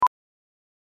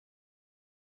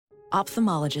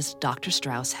Ophthalmologist Dr.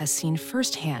 Strauss has seen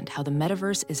firsthand how the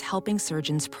metaverse is helping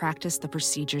surgeons practice the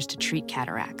procedures to treat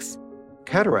cataracts.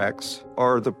 Cataracts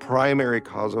are the primary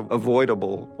cause of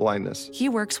avoidable blindness. He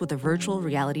works with a virtual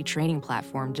reality training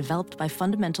platform developed by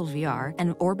Fundamental VR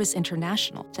and Orbis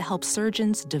International to help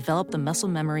surgeons develop the muscle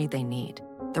memory they need.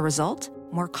 The result?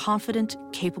 More confident,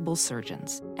 capable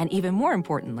surgeons. And even more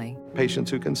importantly,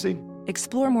 Patients who can see.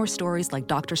 explore more stories like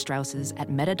Dr. Strauss's at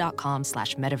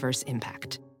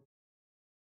meta.com/metaverseimpact.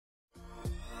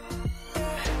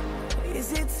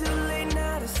 Is it too late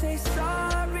now to say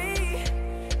sorry?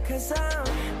 'Cause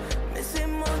I'm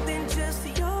missing more than just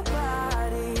your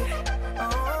body.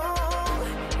 Oh,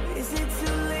 is it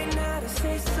too late now to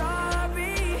say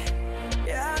sorry?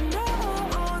 Yeah, I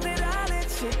know that I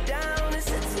let you down. Is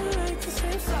it too late to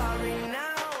say sorry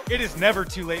now? It is never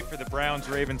too late for the Browns,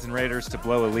 Ravens, and Raiders to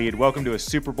blow a lead. Welcome to a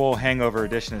Super Bowl hangover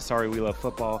edition of Sorry We Love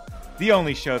Football, the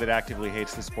only show that actively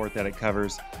hates the sport that it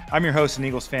covers. I'm your host and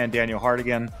Eagles fan, Daniel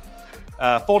Hardigan.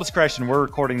 Full discretion, we're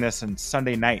recording this on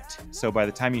Sunday night, so by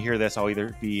the time you hear this, I'll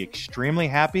either be extremely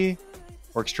happy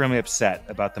or extremely upset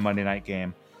about the Monday night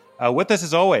game. With us,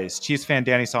 as always, Chiefs fan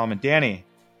Danny Solomon. Danny,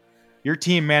 your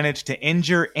team managed to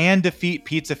injure and defeat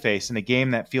Pizza Face in a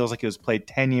game that feels like it was played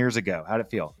 10 years ago. How'd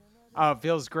it feel? Oh, it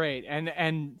feels great.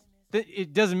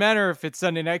 It doesn't matter if it's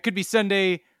Sunday night. It could be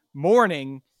Sunday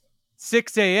morning,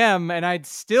 6 a.m., and I'd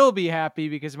still be happy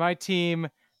because my team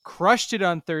crushed it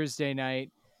on Thursday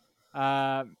night.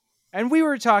 And we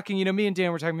were talking, me and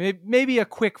Dan were talking, maybe a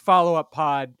quick follow-up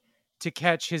pod to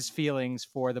catch his feelings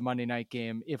for the Monday night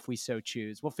game if we so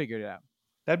choose. We'll figure it out.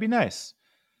 That'd be nice.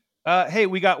 Hey,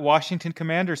 we got Washington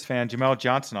Commanders fan Jamel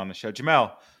Johnson on the show.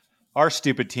 Jamel, our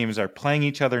stupid teams are playing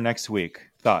each other next week.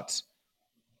 Thoughts?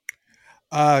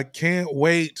 Can't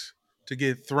wait to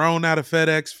get thrown out of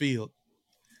FedEx Field.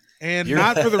 And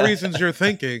not for the reasons you're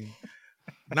thinking.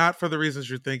 Not for the reasons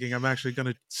you're thinking. I'm actually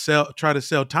going to try to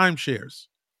sell timeshares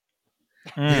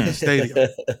in the stadium.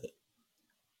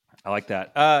 I like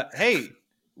that. Hey,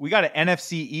 we got an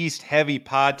NFC East heavy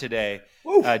pod today.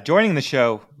 Joining the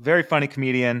show, very funny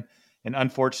comedian and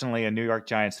unfortunately a New York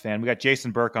Giants fan. We got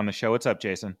Jason Burke on the show. What's up,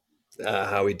 Jason?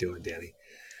 How we doing, Danny?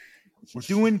 We're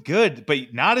doing good,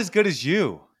 but not as good as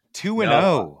you.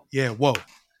 2-0. Yeah, whoa.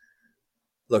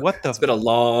 Look, it's been a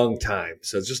long time,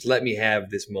 so just let me have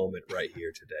this moment right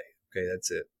here today. Okay,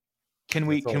 that's it. Can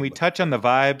we touch on the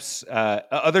vibes?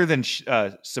 Other than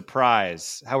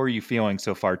surprise, how are you feeling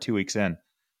so far 2 weeks in?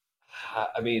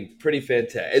 I mean, pretty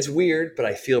fantastic. It's weird, but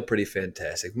I feel pretty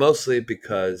fantastic. Mostly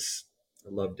because I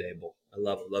love Dable. I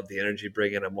love the energy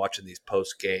bringing. I'm watching these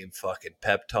post-game fucking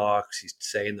pep talks. He's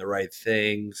saying the right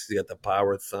things. He got the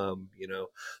power thumb,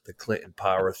 the Clinton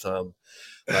power thumb.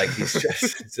 Like he's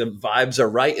just the vibes are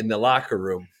right in the locker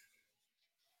room.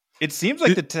 It seems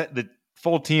like the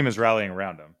full team is rallying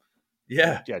around him.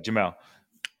 Yeah, Jamel.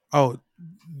 Oh,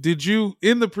 did you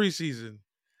in the preseason?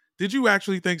 Did you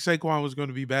actually think Saquon was going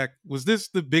to be back? Was this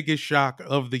the biggest shock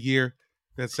of the year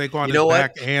that Saquon is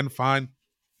back and fine?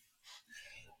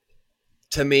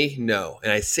 To me, no.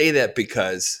 And I say that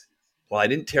because while I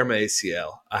didn't tear my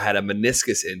ACL, I had a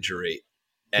meniscus injury.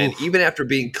 And even after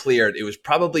being cleared, it was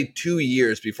probably 2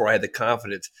 years before I had the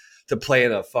confidence to play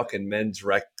in a fucking men's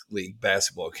rec league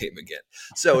basketball game again.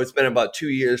 So it's been about 2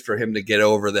 years for him to get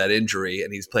over that injury,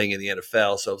 and he's playing in the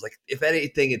NFL. So I was like, if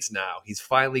anything, it's now. He's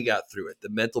finally got through it. The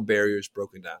mental barrier is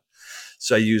broken down.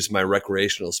 So I used my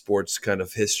recreational sports kind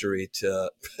of history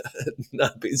to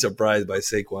not be surprised by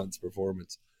Saquon's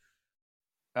performance.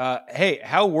 Hey,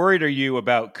 how worried are you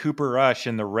about Cooper Rush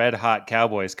and the Red Hot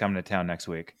Cowboys coming to town next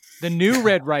week? The new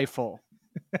Red Rifle.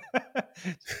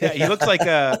 Yeah, he looks like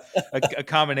a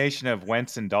combination of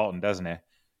Wentz and Dalton, doesn't he?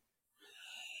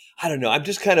 I don't know. I'm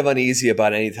just kind of uneasy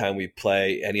about any time we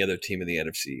play any other team in the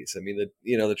NFCs. I mean,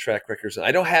 the track records.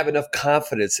 I don't have enough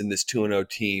confidence in this 2-0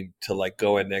 team to like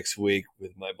go in next week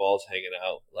with my balls hanging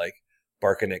out, like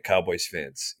barking at Cowboys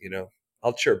fans.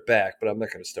 I'll chirp back, but I'm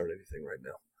not going to start anything right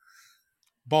now.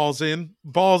 Balls in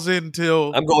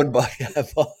till I'm going by.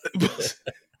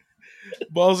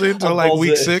 balls in till like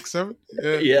week 6, 7.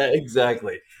 Yeah,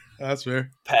 exactly. That's fair.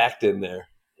 Packed in there.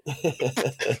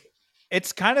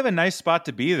 It's kind of a nice spot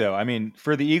to be, though. I mean,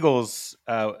 for the Eagles,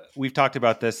 we've talked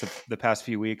about this the past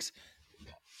few weeks.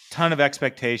 Ton of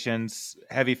expectations,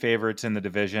 heavy favorites in the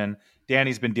division.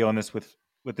 Danny's been dealing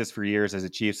with this for years as a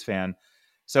Chiefs fan.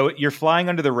 So you're flying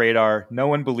under the radar. No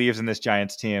one believes in this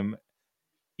Giants team,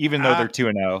 even though they're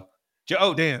 2-0.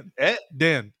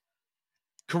 Dan,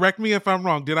 correct me if I'm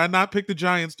wrong. Did I not pick the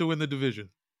Giants to win the division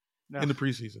in the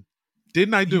preseason?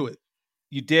 Didn't I do it?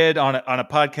 You did on a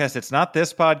podcast. It's not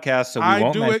this podcast, so we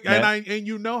won't do it. mention And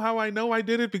you know how I know I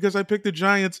did it? Because I picked the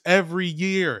Giants every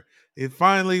year. It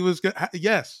finally was good.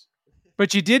 Yes.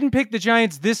 But you didn't pick the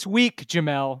Giants this week,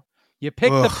 Jamel. You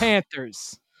picked the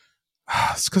Panthers.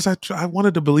 It's because I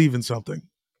wanted to believe in something.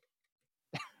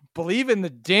 Believe in the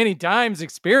Danny Dimes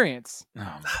experience. Oh my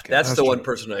God. That's the one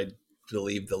person I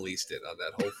believe the least in on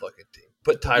that whole fucking team.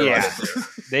 Put Tyrod in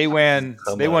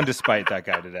there. They won despite that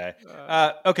guy today.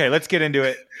 Okay, let's get into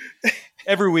it.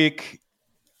 Every week,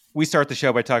 we start the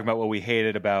show by talking about what we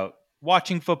hated about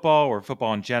watching football or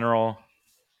football in general.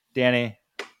 Danny,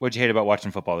 what'd you hate about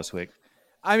watching football this week?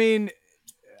 I mean,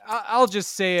 I'll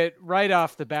just say it right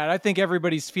off the bat. I think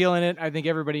everybody's feeling it. I think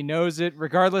everybody knows it.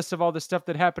 Regardless of all the stuff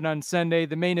that happened on Sunday,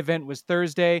 the main event was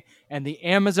Thursday, and the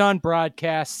Amazon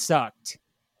broadcast sucked.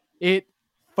 It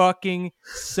fucking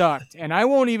sucked. And I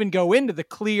won't even go into the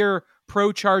clear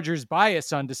pro-Chargers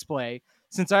bias on display,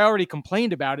 since I already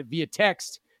complained about it via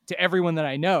text to everyone that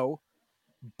I know.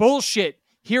 Bullshit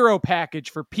hero package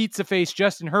for pizza face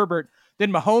Justin Herbert.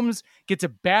 Then Mahomes gets a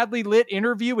badly lit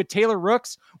interview with Taylor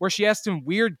Rooks where she asked him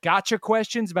weird gotcha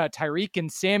questions about Tyreek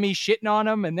and Sammy shitting on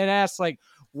him, and then asks, like,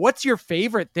 what's your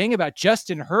favorite thing about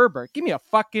Justin Herbert? Give me a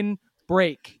fucking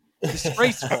break.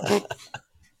 Disgraceful.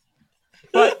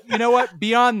 But you know what?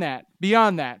 Beyond that,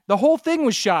 the whole thing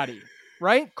was shoddy,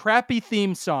 right? Crappy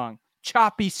theme song,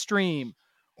 choppy stream,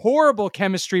 horrible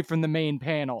chemistry from the main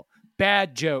panel,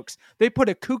 bad jokes. They put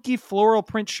a kooky floral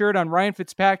print shirt on Ryan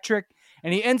Fitzpatrick,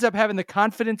 and he ends up having the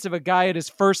confidence of a guy at his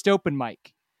first open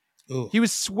mic. Ooh. He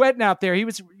was sweating out there. He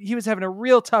was having a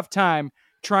real tough time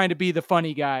trying to be the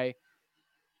funny guy.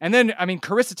 And then, I mean,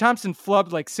 Carissa Thompson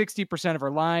flubbed like 60% of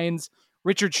her lines.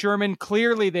 Richard Sherman,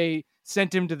 clearly they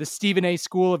sent him to the Stephen A.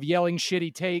 school of yelling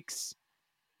shitty takes.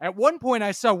 At one point,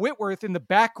 I saw Whitworth in the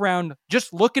background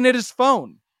just looking at his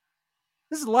phone.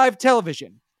 This is live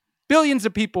television. Billions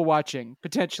of people watching,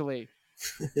 potentially.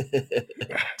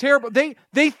 Terrible.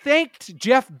 They thanked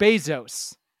Jeff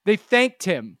Bezos. They thanked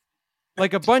him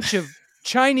like a bunch of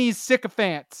Chinese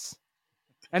sycophants.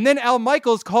 And then Al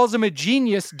Michaels calls him a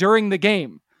genius during the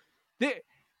game.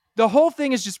 The whole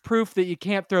thing is just proof that you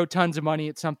can't throw tons of money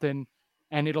at something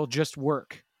and it'll just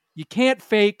work. You can't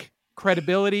fake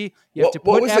credibility. You have to put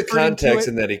what was the effort into context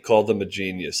it. in that he called him a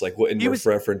genius? Like what in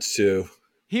reference to?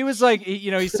 He was like,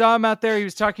 you know, he saw him out there. He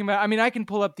was talking about, I mean, I can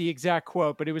pull up the exact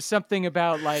quote, but it was something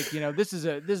about like, you know, this is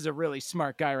a really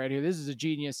smart guy right here. This is a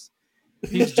genius.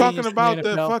 He's talking about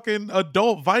the fucking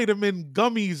adult vitamin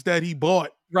gummies that he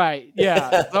bought. Right.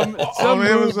 Yeah. Some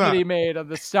move that he made on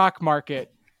the stock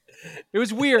market. It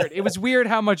was weird. It was weird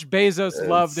how much Bezos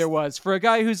love there was for a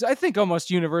guy who's, I think, almost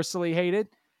universally hated.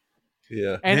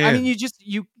 Yeah. And Man. I mean,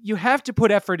 you have to put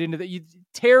effort into that.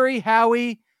 Terry,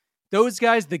 Howie, those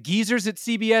guys, the geezers at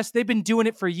CBS, they've been doing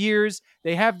it for years.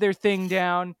 They have their thing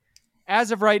down. As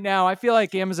of right now, I feel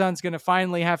like Amazon's going to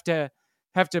finally have to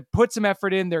put some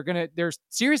effort in. They're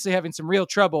seriously having some real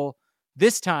trouble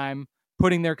this time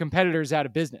putting their competitors out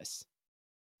of business.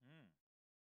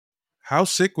 How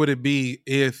sick would it be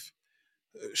if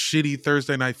shitty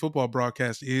Thursday night football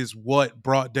broadcast is what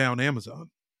brought down Amazon?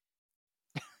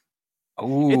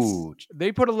 Ooh.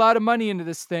 They put a lot of money into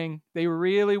this thing. They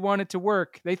really want it to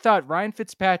work. They thought Ryan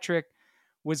Fitzpatrick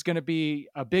was going to be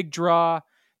a big draw.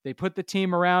 They put the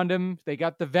team around him. They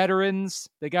got the veterans.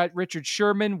 They got Richard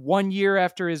Sherman 1 year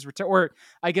after his or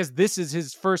I guess this is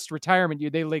his first retirement year.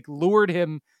 They like lured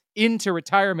him into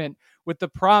retirement with the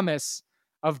promise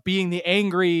of being the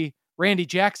angry Randy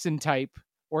Jackson type,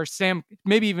 or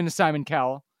maybe even a Simon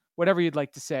Cowell, whatever you'd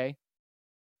like to say.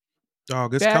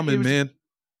 Dog, it's coming, man.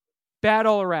 Bad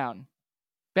all around.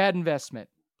 Bad investment.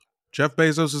 Jeff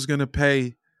Bezos is going to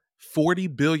pay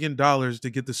 $40 billion to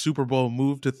get the Super Bowl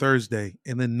moved to Thursday,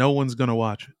 and then no one's going to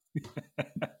watch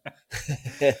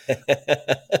it.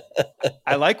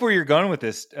 I like where you're going with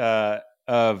this,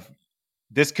 of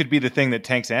this could be the thing that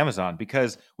tanks Amazon,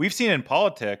 because we've seen in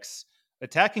politics,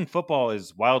 attacking football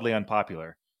is wildly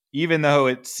unpopular. Even though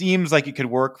it seems like it could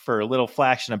work for a little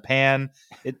flash in a pan,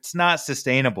 it's not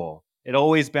sustainable. It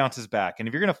always bounces back. And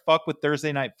if you're going to fuck with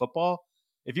Thursday night football,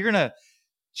 if you're going to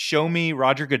show me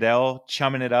Roger Goodell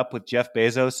chumming it up with Jeff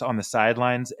Bezos on the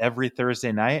sidelines every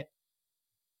Thursday night,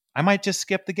 I might just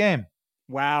skip the game.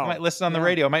 Wow. I might listen on the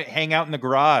radio. I might hang out in the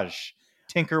garage,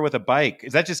 tinker with a bike.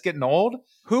 Is that just getting old?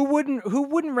 Who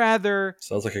wouldn't rather?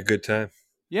 Sounds like a good time.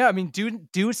 Yeah, I mean,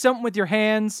 do something with your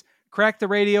hands, crack the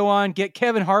radio on, get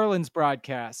Kevin Harlan's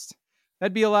broadcast.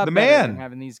 That'd be a lot better than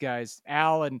having these guys,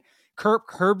 Al and Kirk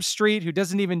Herbstreit, who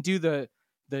doesn't even do the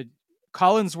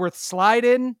Collinsworth slide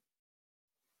in.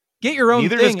 Get your own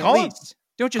thing at least.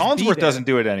 Don't just Collinsworth doesn't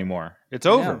do it anymore. It's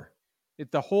over.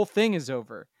 The whole thing is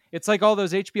over. It's like all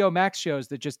those HBO Max shows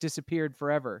that just disappeared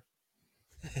forever.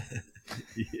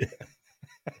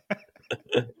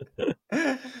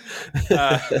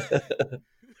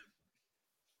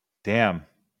 Damn.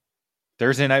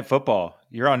 Thursday Night Football.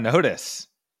 You're on notice.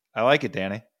 I like it,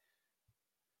 Danny.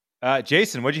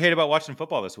 Jason, what'd you hate about watching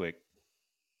football this week?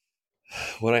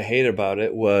 What I hate about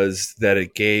it was that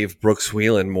it gave Brooks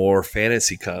Wheelan more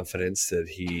fantasy confidence that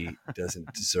he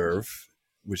doesn't deserve,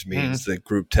 which means the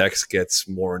group text gets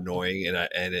more annoying and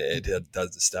it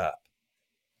doesn't stop.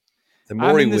 The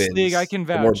more he wins, league, I can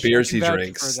vouch. the more beers he vouch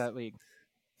drinks, for that league.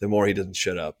 the more he doesn't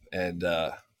shut up. And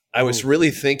I was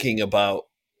really thinking about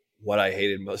what I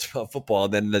hated most about football.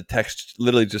 And then the text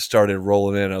literally just started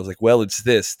rolling in. I was like, well, it's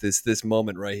this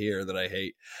moment right here that I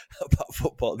hate about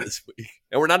football this week.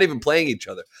 And we're not even playing each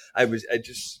other. I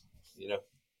just,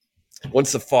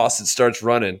 once the faucet starts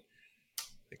running,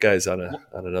 the guy's on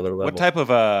another level. What type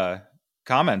of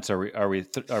comments are we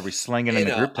slinging in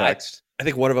the group text? I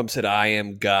think one of them said, "I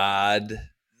am God."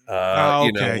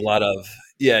 Okay. A lot of,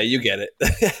 you get it.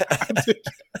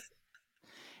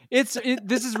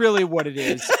 This is really what it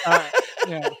is.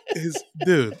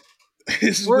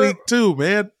 It's week 2,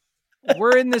 man.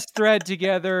 We're in this thread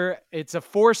together. It's a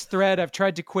forced thread. I've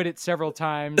tried to quit it several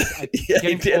times. He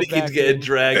keeps getting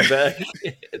dragged back.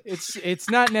 It's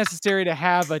not necessary to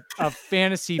have a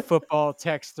fantasy football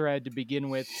text thread to begin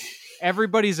with.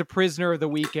 Everybody's a prisoner of the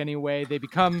week anyway. They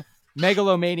become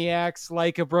megalomaniacs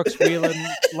like a Brooks Wheelan,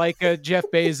 like a Jeff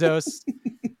Bezos.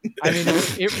 I mean,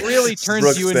 it really turns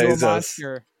Brooks you into Bezos. a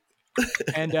monster.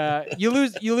 And you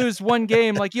lose one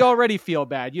game, like you already feel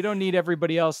bad. You don't need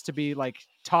everybody else to be like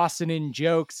tossing in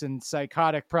jokes and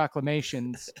psychotic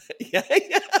proclamations.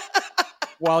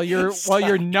 While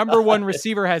your number one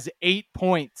receiver has 8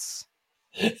 points.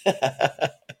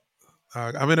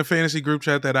 I'm in a fantasy group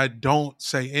chat that I don't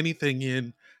say anything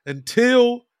in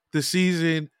until the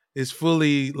season is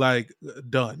fully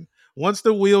done. Once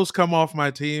the wheels come off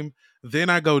my team, then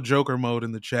I go Joker mode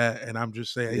in the chat, and I'm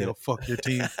just saying, fuck your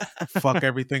team, fuck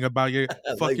everything about you,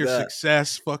 fuck your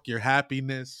success, fuck your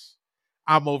happiness.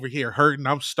 I'm over here hurting,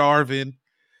 I'm starving.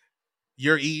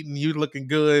 You're eating, you looking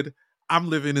good. I'm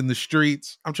living in the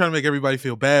streets. I'm trying to make everybody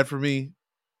feel bad for me.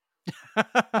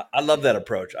 I love that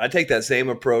approach. I take that same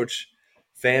approach.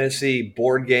 Fantasy,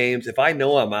 board games. If I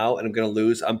know I'm out and I'm going to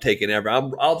lose, I'm taking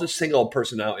I'll just single a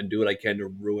person out and do what I can to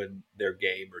ruin their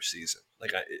game or season.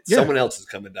 Someone else is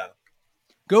coming down.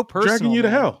 Go personal. Dragging you to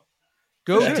hell.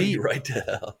 Go deep. Right to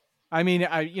hell. I mean,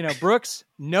 Brooks,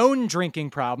 known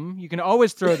drinking problem. You can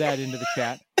always throw that into the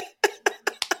chat.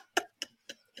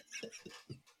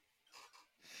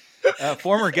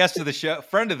 Former guest of the show,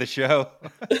 friend of the show.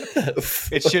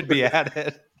 It should be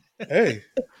added. Hey.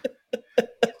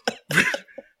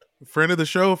 Friend of the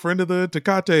show, friend of the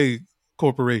Tecate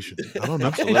Corporation. I don't know.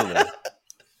 Absolutely.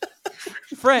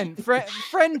 Friend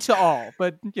to all,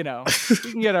 but we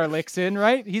can get our licks in,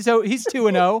 right? He's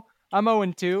 2-0. I'm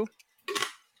 0-2.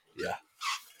 Yeah.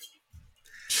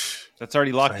 That's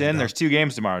already locked in. There's 2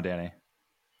 games tomorrow, Danny.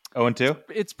 0-2?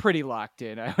 It's pretty locked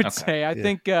in, I would say. I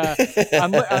think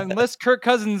unless Kirk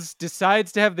Cousins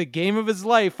decides to have the game of his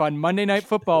life on Monday Night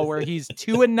Football, where he's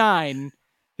 2-9,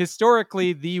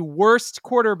 historically the worst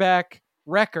quarterback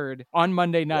record on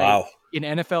Monday night in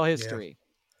NFL history.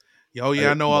 Yeah. Oh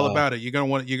yeah, I know all about it. You're gonna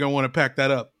want to pack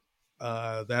that up.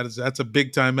 That's a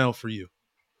big time L for you,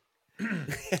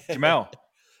 Jamal.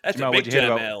 That's Jamal, a big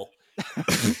time L.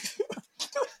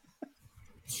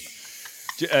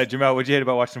 Jamal, what'd you hate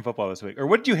about watching football this week? Or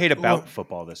what did you hate about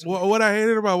football this week? Well, what I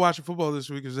hated about watching football this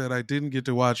week is that I didn't get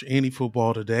to watch any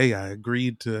football today. I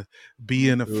agreed to be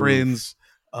in a friend's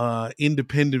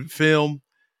independent film,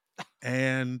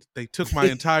 and they took my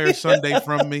entire Sunday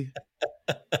from me.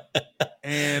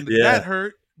 And that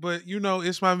hurt, but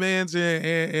it's my man's,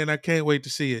 and I can't wait to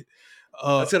see it.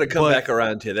 That's going to come back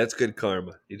around to you. That's good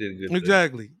karma. You did a good thing.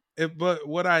 Exactly. But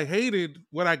what I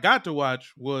got to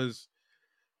watch was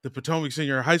the Potomac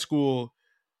Senior High School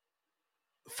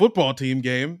football team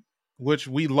game, which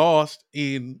we lost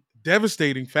in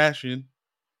devastating fashion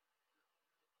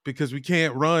because we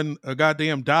can't run a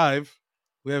goddamn dive.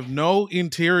 We have no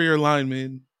interior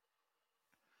linemen.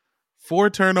 4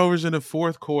 turnovers in the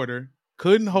fourth quarter.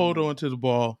 Couldn't hold on to the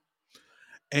ball.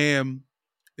 And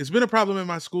it's been a problem in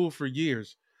my school for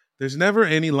years. There's never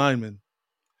any linemen.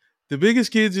 The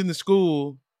biggest kids in the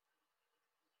school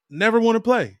never want to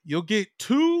play. You'll get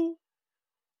 2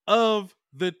 of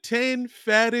the 10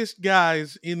 fattest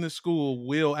guys in the school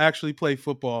will actually play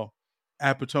football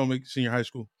at Potomac Senior High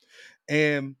School.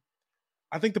 And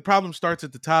I think the problem starts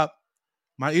at the top.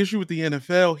 My issue with the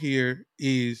NFL here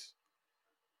is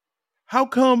How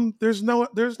come there's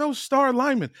no star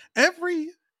lineman? Every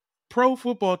pro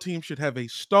football team should have a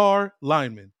star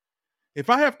lineman. If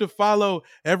I have to follow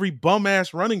every bum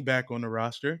ass running back on the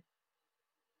roster,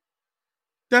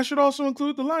 that should also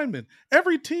include the linemen.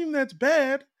 Every team that's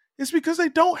bad is because they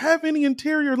don't have any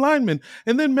interior linemen.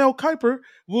 And then Mel Kiper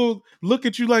will look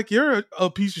at you like you're a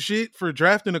piece of shit for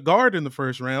drafting a guard in the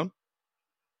first round.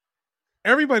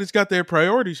 Everybody's got their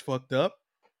priorities fucked up.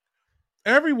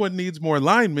 Everyone needs more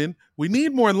linemen. We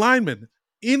need more linemen.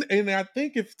 And I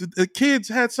think if the kids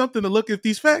had something to if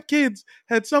these fat kids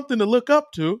had something to look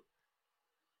up to,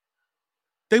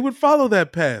 they would follow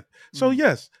that path. So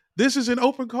yes, this is an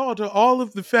open call to all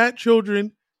of the fat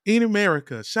children in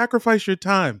America. Sacrifice your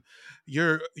time,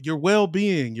 your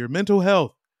well-being, your mental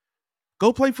health.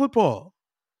 Go play football.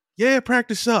 Yeah,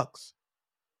 practice sucks.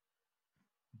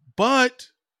 But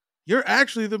you're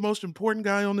actually the most important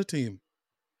guy on the team.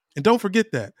 And don't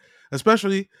forget that,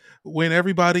 especially when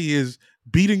everybody is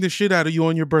beating the shit out of you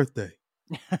on your birthday.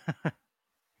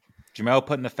 Jamel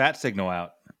putting the fat signal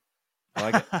out. I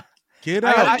like it. Get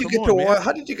out. How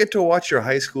did you get to watch your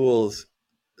high school's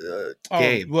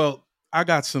game? Well, I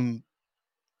got some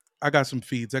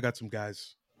feeds. I got some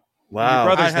guys. Wow.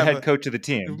 Your brother's the head coach of the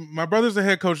team. My brother's the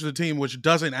head coach of the team, which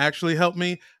doesn't actually help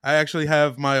me. I actually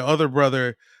have my other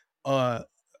brother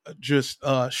just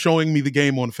showing me the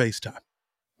game on FaceTime.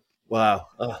 Wow.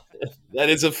 That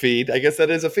is a feed. I guess that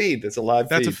is a feed. It's a live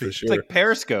feed. That's a feed. For sure. It's like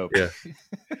Periscope. Yeah.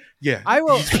 Yeah. I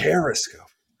will Periscope.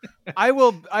 I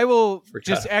will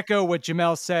just echo what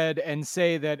Jamel said and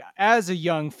say that as a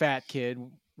young fat kid,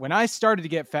 when I started to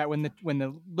get fat, when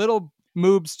the little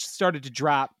moobs started to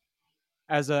drop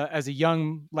as a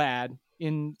young lad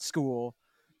in school,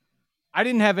 I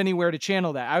didn't have anywhere to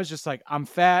channel that. I was just like, I'm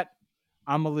fat,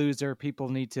 I'm a loser, people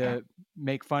need to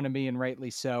make fun of me, and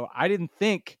rightly so. I didn't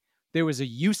think there was a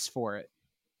use for it.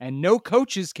 And no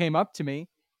coaches came up to me.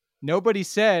 Nobody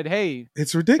said, hey,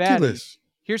 it's ridiculous. Fatty,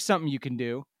 here's something you can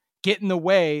do. Get in the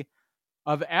way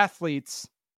of athletes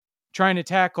trying to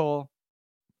tackle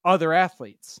other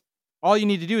athletes. All you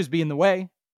need to do is be in the way.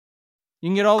 You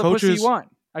can get all the pussy you want.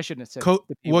 I shouldn't have said.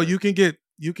 Well, you can get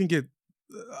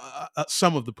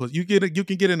some of the pussy. You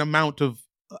can get an amount of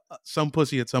some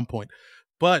pussy at some point,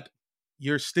 but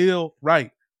you're still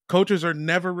right. Coaches are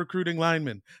never recruiting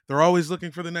linemen. They're always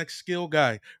looking for the next skill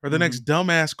guy or the next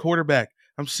dumbass quarterback.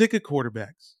 I'm sick of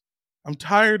quarterbacks. I'm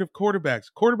tired of quarterbacks.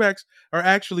 Quarterbacks are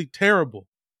actually terrible.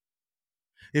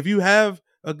 If you have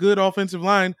a good offensive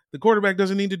line, the quarterback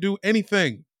doesn't need to do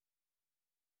anything.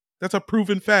 That's a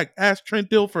proven fact. Ask Trent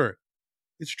Dilfer.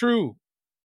 It's true.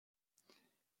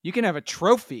 You can have a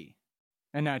trophy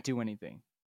and not do anything.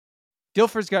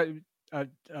 Dilfer's got a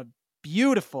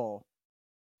beautiful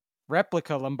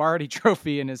replica Lombardi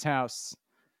trophy in his house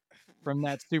from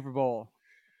that Super Bowl.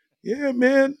 Yeah,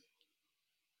 man.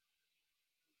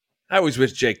 I always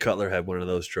wish Jay Cutler had one of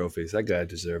those trophies. That guy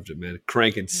deserved it, man.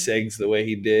 Cranking segs the way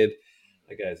he did.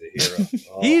 That guy's a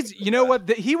hero. You know what?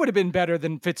 He would have been better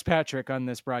than Fitzpatrick on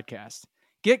this broadcast.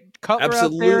 Get Cutler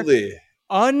Absolutely.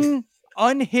 out there,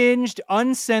 unhinged,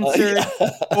 uncensored,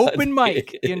 open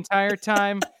mic the entire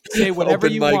time. Say whatever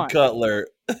open you mic want. Cutler.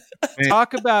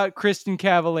 Talk about Kristen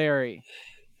Cavallari.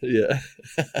 Yeah.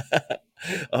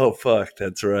 Oh, fuck.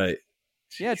 That's right.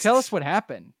 Yeah, tell us what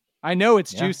happened. I know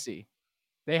it's juicy.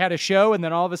 They had a show and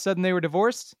then all of a sudden they were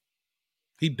divorced?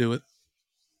 He'd do it.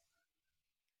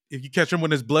 If you catch him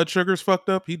when his blood sugar's fucked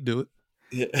up, he'd do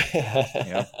it.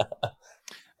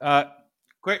 Yeah.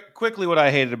 Quickly, what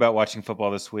I hated about watching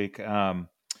football this week.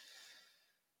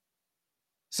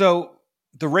 So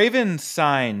the Ravens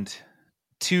signed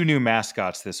 2 new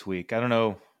mascots this week. I don't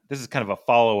know. This is kind of a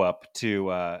follow-up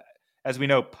to, as we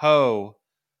know, Poe,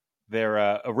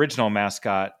 their original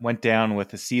mascot, went down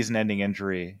with a season-ending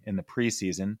injury in the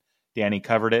preseason. Danny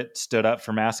covered it, stood up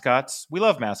for mascots. We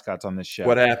love mascots on this show.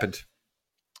 What happened?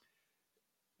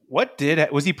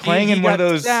 Was he playing in one of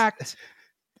those? Sacked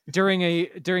during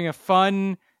a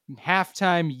fun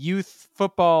halftime youth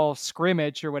football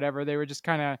scrimmage or whatever. They were just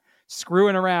kind of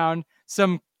screwing around.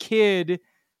 Some kid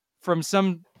from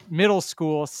some middle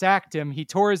school sacked him. He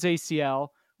tore his ACL,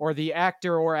 or the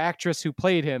actor or actress who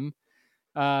played him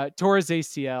tore his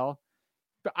ACL.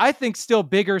 But I think still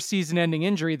bigger season-ending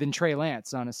injury than Trey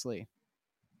Lance, honestly.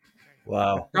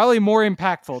 Wow. Probably more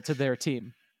impactful to their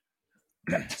team.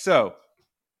 So,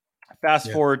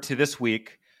 fast forward to this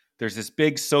week, there's this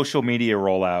big social media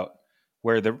rollout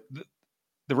where the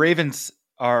Ravens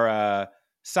are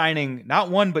signing not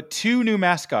one but 2 new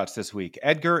mascots this week,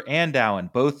 Edgar and Allen,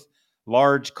 both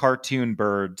large cartoon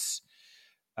birds.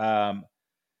 So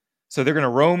they're going to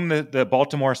roam the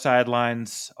Baltimore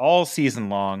sidelines all season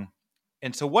long.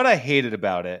 And so what I hated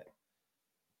about it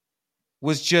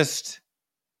was just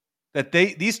that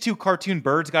these two cartoon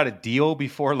birds got a deal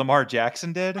before Lamar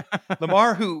Jackson did.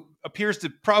 Lamar, who appears to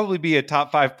probably be a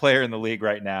top 5 player in the league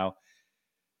right now.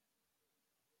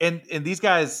 And these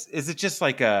guys, is it just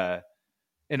like an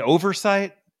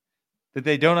oversight that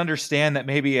they don't understand that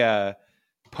maybe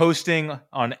posting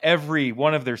on every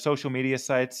one of their social media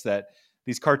sites that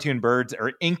these cartoon birds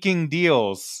are inking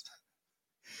deals?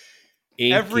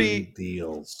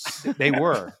 Deals. They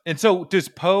were. And so does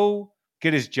Poe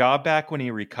get his job back when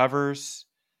he recovers?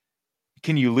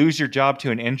 Can you lose your job to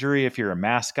an injury if you're a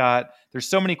mascot? There's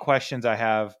so many questions I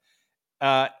have.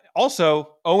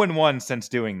 Also, 0-1 since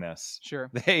doing this.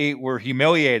 Sure. They were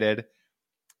humiliated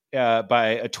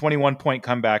by a 21-point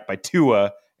comeback by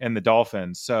Tua and the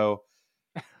Dolphins. So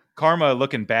karma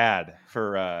looking bad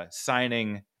for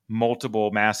signing multiple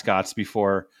mascots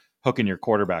before hooking your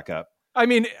quarterback up. I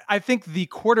mean, I think the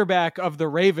quarterback of the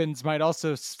Ravens might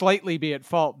also slightly be at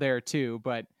fault there too,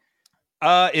 but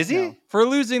is he? No. For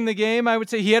losing the game, I would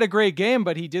say he had a great game,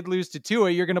 but he did lose to Tua.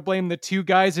 You're going to blame the two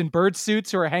guys in bird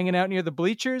suits who are hanging out near the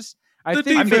bleachers? I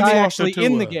think the guy actually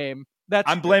in the game.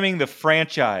 I'm blaming the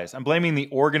franchise. I'm blaming the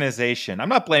organization. I'm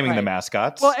not blaming the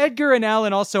mascots. Well, Edgar and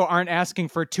Allen also aren't asking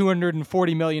for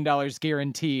 $240 million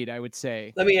guaranteed, I would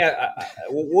say. Let me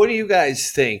what do you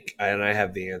guys think? And I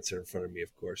have the answer in front of me,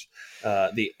 of course.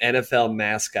 The NFL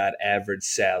mascot average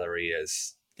salary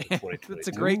is in 2022. That's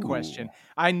a great question.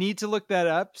 I need to look that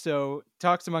up, so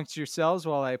talk amongst yourselves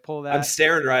while I pull that. I'm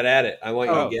staring right at it. I want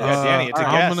you to guess. Danny, it's a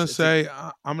guess.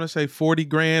 I'm gonna say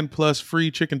 $40,000 plus free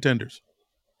chicken tenders.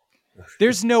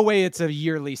 There's no way it's a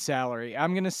yearly salary.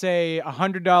 I'm going to say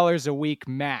 $100 a week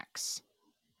max.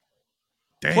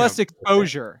 Damn. Plus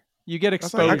exposure. You get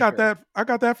exposure. I got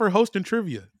that for hosting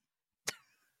trivia.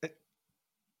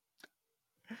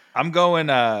 I'm going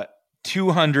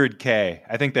 $200K.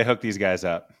 I think they hooked these guys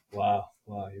up. Wow,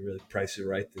 you really priced it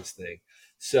right, this thing.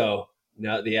 So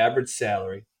now the average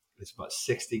salary is about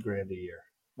 $60,000 a year.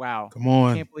 Wow. Come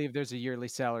on. I can't believe there's a yearly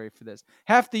salary for this.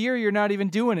 Half the year you're not even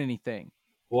doing anything.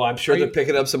 Well, I'm sure they're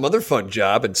picking up some other fun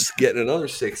job and getting another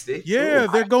 60. Yeah,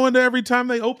 they're going to every time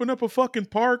they open up a fucking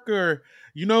park, or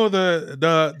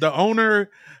the owner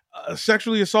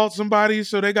sexually assaults somebody,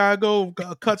 so they gotta go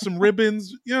cut some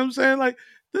ribbons. You know what I'm saying? Like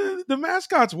the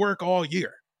mascots work all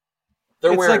year.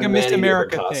 They're it's wearing like a Miss many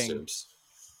America costumes.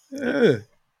 Yeah.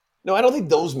 No, I don't think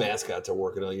those mascots are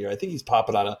working all year. I think he's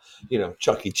popping on a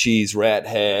Chuck E. Cheese rat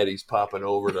head. He's popping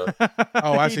over to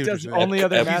I see what you're saying. Only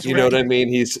other mascots. You know what I mean?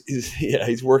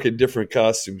 He's working different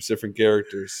costumes, different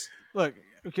characters. Look,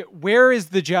 okay, where is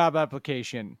the job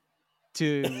application?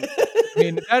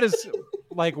 That is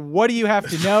like, what do you have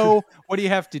to know? What do you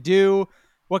have to do?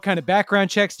 What kind of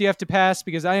background checks do you have to pass?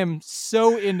 Because I am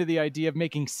so into the idea of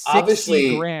making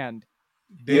 $60,000.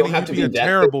 You don't have to be a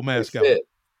terrible mascot.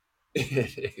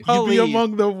 You'd be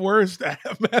among the worst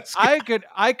mascots.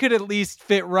 I could at least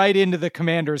fit right into the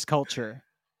Commander's culture.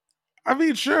 I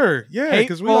mean, sure, yeah,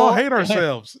 because we all hate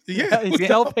ourselves. Yeah,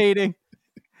 self-hating,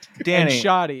 Danny, and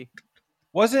shoddy.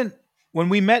 Wasn't when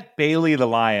we met Bailey the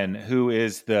Lion, who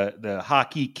is the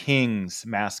Hockey Kings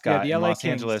mascot in Los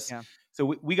Angeles. Yeah.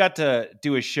 So we got to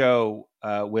do a show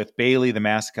with Bailey the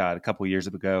mascot a couple years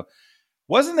ago.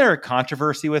 Wasn't there a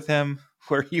controversy with him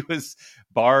where he was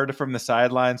barred from the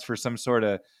sidelines for some sort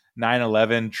of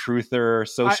 9/11 truther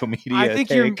social media?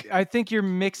 I think you're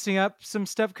mixing up some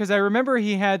stuff, because I remember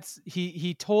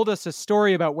he told us a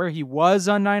story about where he was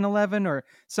on 9/11 or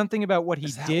something about what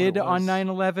he did on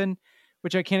 9/11,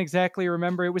 which I can't exactly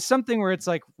remember. It was something where it's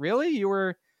like, really, you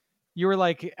were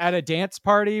like at a dance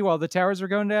party while the towers were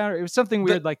going down. It was something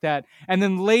weird like that. And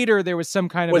then later there was some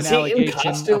kind of an allegation. Was he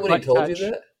in costume when he told you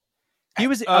that? He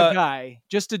was a guy,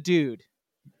 just a dude,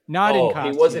 not in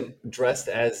costume. He wasn't dressed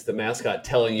as the mascot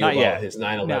telling you about his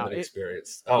 9/11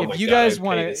 experience. Oh, if you guys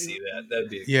want to see that, that'd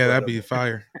be that'd be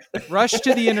fire. Rush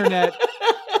to the internet.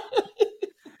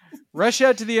 Rush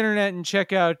out to the internet and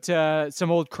check out some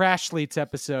old Crash Leets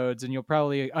episodes, and you'll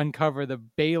probably uncover the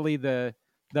Bailey the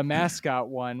mascot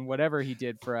one, whatever he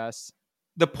did for us.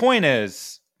 The point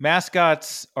is,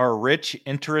 mascots are rich,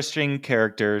 interesting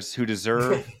characters who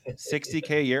deserve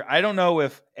 $60K a year. I don't know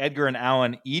if Edgar and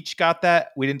Allen each got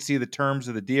that. We didn't see the terms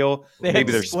of the deal.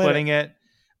 Maybe they're splitting it.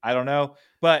 I don't know.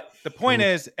 But the point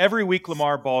is, every week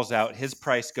Lamar balls out, his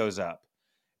price goes up.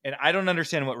 And I don't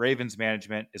understand what Ravens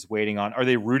management is waiting on. Are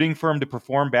they rooting for him to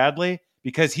perform badly?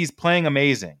 Because he's playing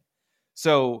amazing.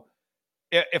 So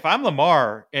if I'm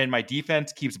Lamar and my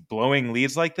defense keeps blowing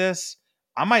leads like this,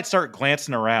 I might start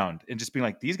glancing around and just being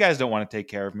like, these guys don't want to take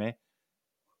care of me.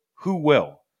 Who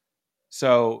will?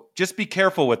 So just be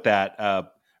careful with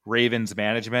that. Ravens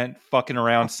management fucking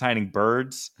around signing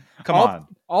birds. Come on.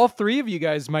 All three of you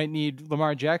guys might need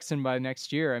Lamar Jackson by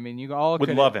next year. I mean, you all Would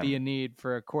could love him. be in need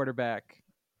for a quarterback.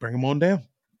 Bring him on down.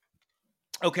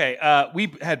 Okay,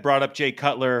 we had brought up Jay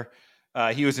Cutler.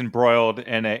 He was embroiled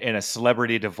in a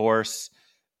celebrity divorce,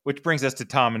 which brings us to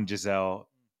Tom and Giselle,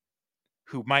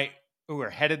 who are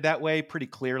headed that way pretty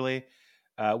clearly.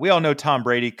 We all know Tom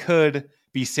Brady could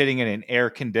be sitting in an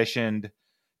air-conditioned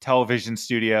television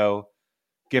studio,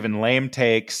 giving lame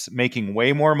takes, making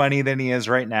way more money than he is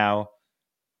right now,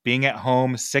 being at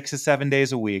home 6 to 7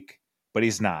 days a week, but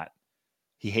he's not.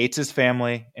 He hates his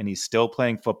family, and he's still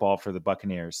playing football for the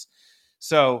Buccaneers.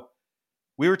 So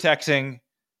we were texting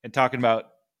and talking about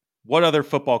what other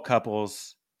football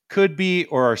couples could be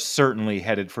or are certainly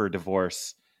headed for a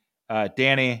divorce.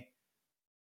 Danny,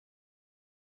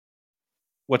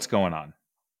 what's going on?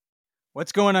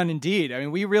 What's going on indeed? I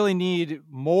mean, we really need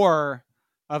more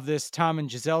of this Tom and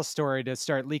Giselle story to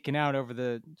start leaking out over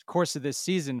the course of this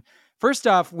season. First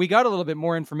off, we got a little bit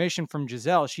more information from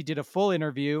Giselle. She did a full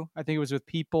interview. I think it was with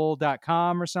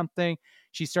people.com or something.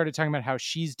 She started talking about how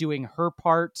she's doing her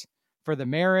part for the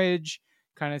marriage,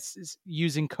 kind of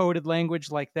using coded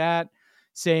language like that,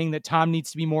 saying that Tom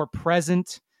needs to be more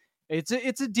present. It's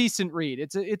a decent read.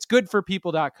 It's good for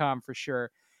people.com for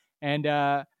sure. And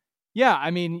yeah,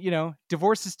 I mean,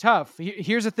 divorce is tough.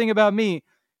 Here's the thing about me.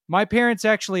 My parents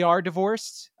actually are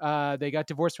divorced. They got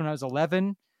divorced when I was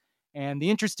 11. And the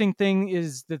interesting thing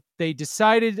is that they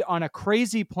decided on a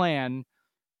crazy plan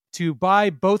to buy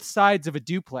both sides of a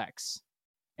duplex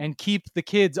and keep the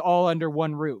kids all under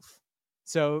one roof.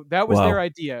 So that was their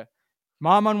idea.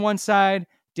 Mom on one side,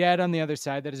 dad on the other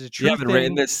side. That is a true thing. You haven't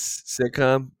written this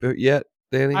sitcom yet,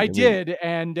 Danny? I did.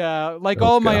 And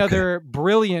all my other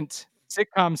brilliant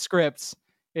sitcom scripts,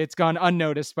 it's gone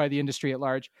unnoticed by the industry at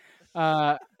large.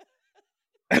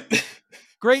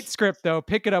 Great script, though.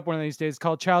 Pick it up one of these days,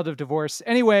 called Child of Divorce.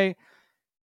 Anyway,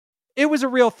 it was a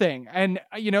real thing. And,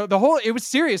 it was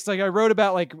serious. Like, I wrote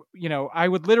about, I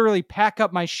would literally pack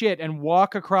up my shit and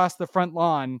walk across the front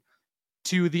lawn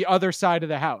to the other side of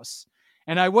the house.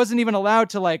 And I wasn't even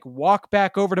allowed to, walk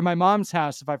back over to my mom's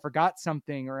house if I forgot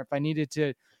something or if I needed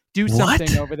to do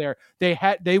something over there.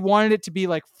 They wanted it to be,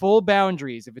 full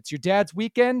boundaries. If it's your dad's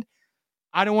weekend,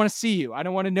 I don't want to see you. I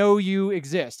don't want to know you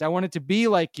exist. I want it to be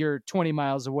like you're 20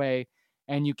 miles away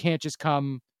and you can't just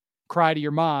come cry to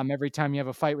your mom every time you have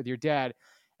a fight with your dad.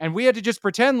 And we had to just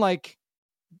pretend like,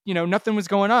 nothing was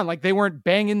going on. Like they weren't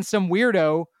banging some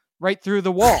weirdo right through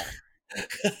the wall.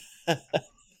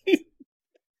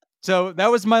 So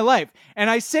that was my life. And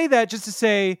I say that just to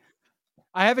say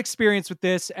I have experience with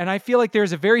this, and I feel like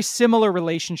there's a very similar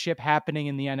relationship happening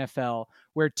in the NFL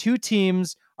where two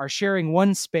teams are sharing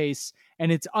one space,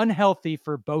 and it's unhealthy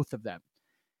for both of them.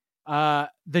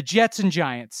 The Jets and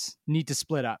Giants need to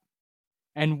split up,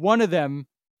 and one of them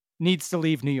needs to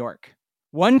leave New York.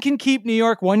 One can keep New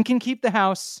York, one can keep the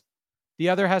house, the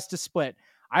other has to split.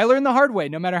 I learned the hard way.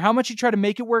 No matter how much you try to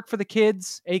make it work for the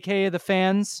kids, aka the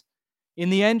fans, in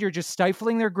the end, you're just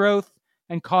stifling their growth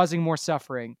and causing more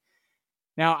suffering.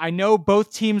 Now, I know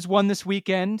both teams won this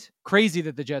weekend. Crazy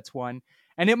that the Jets won.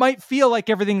 And it might feel like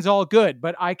everything's all good,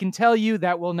 but I can tell you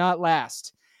that will not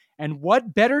last. And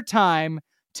what better time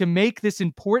to make this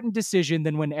important decision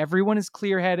than when everyone is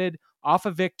clear-headed, off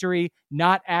a victory,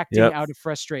 not acting out of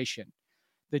frustration.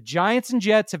 The Giants and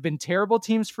Jets have been terrible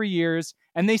teams for years,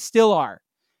 and they still are.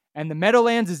 And the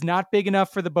Meadowlands is not big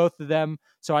enough for the both of them.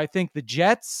 So I think the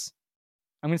Jets,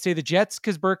 I'm going to say the Jets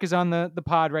because Burke is on the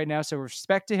pod right now, so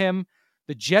respect to him.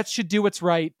 The Jets should do what's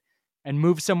right and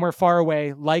move somewhere far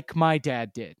away like my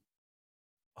dad did.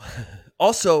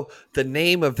 Also, the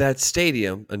name of that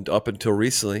stadium, and up until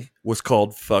recently, was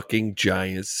called fucking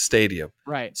Giants Stadium.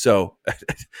 Right. So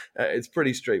it's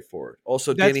pretty straightforward.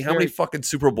 Also, Danny, how many fucking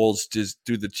Super Bowls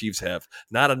do the Chiefs have?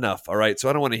 Not enough. All right. So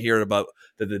I don't want to hear about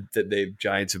that the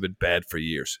Giants have been bad for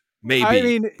years.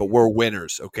 Maybe, but we're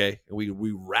winners. Okay. And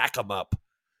we rack them up.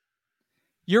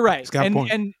 You're right.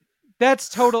 And that's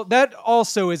total. That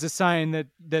also is a sign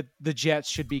that the Jets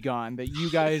should be gone. That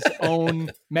you guys own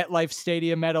MetLife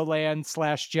Stadium, Meadowlands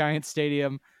 / Giant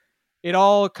Stadium. It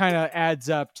all kind of adds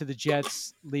up to the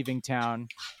Jets leaving town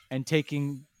and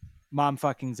taking mom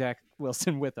fucking Zach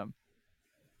Wilson with them.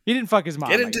 He didn't fuck his mom.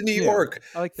 Get into New York.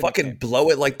 I like fucking nickname. Blow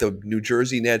it like the New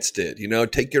Jersey Nets did.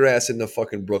 Take your ass into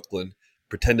fucking Brooklyn.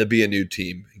 Pretend to be a new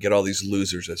team. Get all these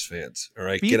losers as fans. All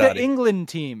right. Be the England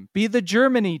team. Be the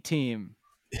Germany team.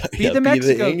 Be the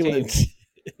Mexico team.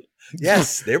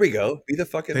 Yes, there we go. Be the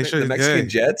fucking the Mexican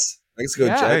Jets. Mexico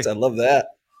Jets. I love that.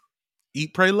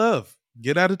 Eat, pray, love.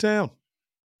 Get out of town.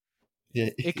 Yeah.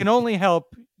 It can only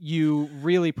help you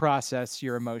really process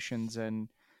your emotions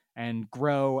and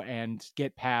grow and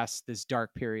get past this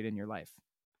dark period in your life.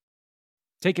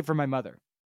 Take it from my mother.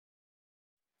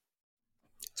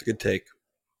 It's a good take.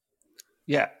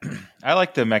 Yeah, I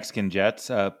like the Mexican Jets.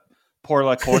 Por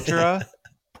la cultura.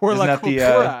 Por Isn't la that the,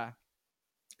 cultura.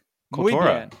 Muy Cultura.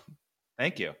 bien.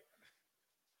 Thank you.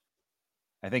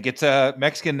 I think it's a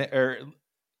Mexican or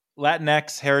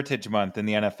Latinx Heritage Month in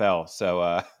the NFL.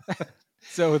 So,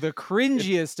 So the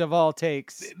cringiest of all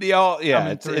takes.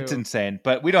 It's insane.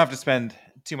 But we don't have to spend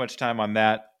too much time on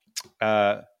that.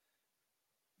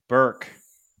 Burke.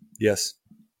 Yes.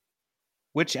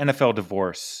 Which NFL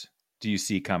divorce do you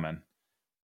see coming?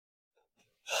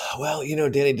 Well,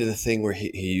 Danny did the thing where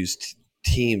he used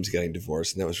teams getting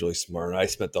divorced, and that was really smart. I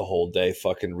spent the whole day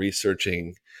fucking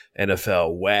researching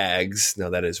NFL WAGs. Now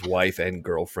that is wife and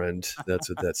girlfriend. That's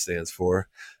what that stands for.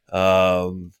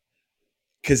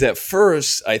 Because at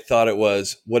first I thought it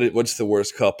was what's the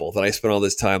worst couple? Then I spent all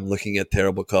this time looking at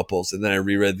terrible couples, and then I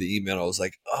reread the email. I was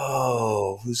like,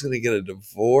 oh, who's going to get a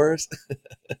divorce?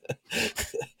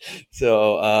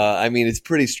 So I mean, it's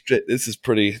pretty strict. This is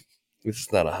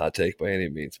not a hot take by any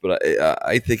means, but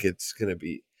I think it's going to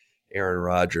be Aaron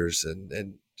Rodgers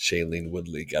and Shailene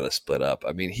Woodley got to split up.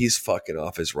 I mean, he's fucking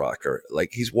off his rocker.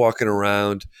 Like, he's walking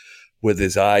around with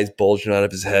his eyes bulging out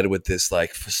of his head with this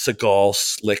like Seagal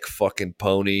slick fucking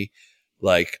pony,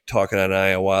 like talking on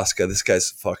ayahuasca. This guy's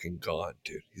fucking gone,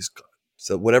 dude. He's gone.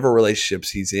 So whatever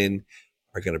relationships he's in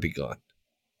are going to be gone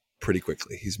pretty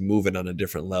quickly. He's moving on a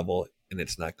different level, and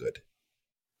it's not good.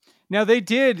 Now, they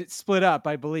did split up,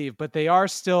 I believe, but they are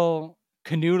still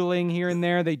canoodling here and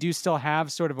there. They do still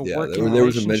have sort of a working there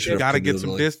was a relationship. mention You of got to get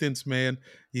some canoodling. distance, man.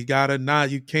 You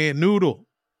can't noodle.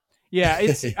 Yeah,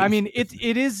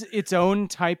 it is its own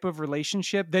type of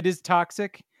relationship that is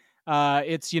toxic.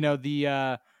 It's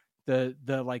the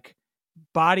like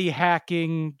body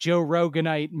hacking Joe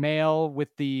Roganite male with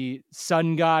the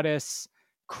sun goddess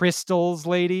crystals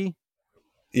lady.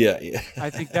 Yeah. I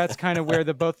think that's kind of where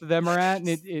the both of them are at, and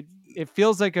it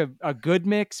feels like a good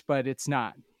mix, but it's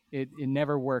not. It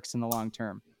never works in the long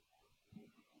term.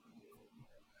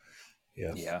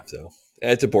 Yeah. So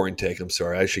it's a boring take. I'm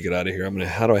sorry. I should get out of here.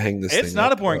 How do I hang this thing up? It's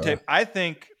not a boring tape. I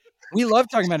think We love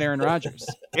talking about Aaron Rodgers.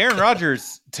 Aaron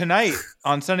Rodgers tonight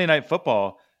on Sunday Night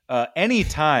Football,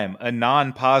 anytime a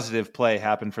non-positive play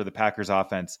happened for the Packers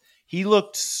offense, he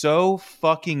looked so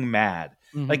fucking mad.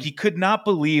 Mm-hmm. Like, he could not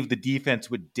believe the defense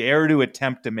would dare to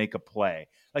attempt to make a play.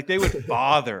 Like, they would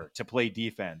bother to play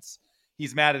defense.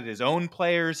 He's mad at his own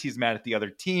players. He's mad at the other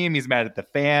team. He's mad at the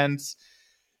fans.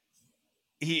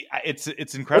 It's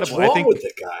incredible. What's wrong I think with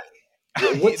the guy?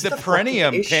 What's the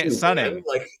perennium issue, sunning. man?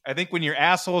 Like, I think when your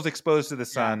asshole is exposed to the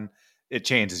sun, it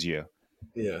changes you.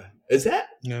 yeah. Is that?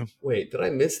 Yeah. Wait, did I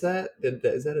miss that?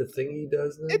 Is that a thing he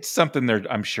does now? It's something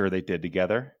I'm sure they did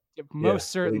together. Most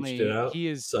certainly, bleached it out, he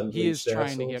is sun-bleached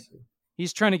trying to get assholes.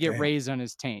 he's trying to get Damn. rays on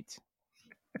his taint.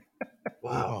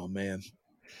 Wow. Oh man.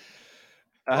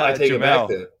 I take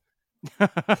Jamel. it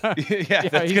back then. yeah,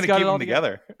 that's he's going to got keep it all them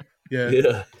together. Yeah.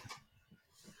 Yeah.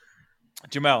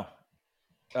 Jamel,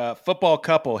 football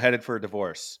couple headed for a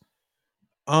divorce.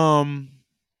 The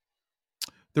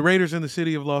Raiders in the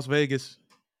city of Las Vegas.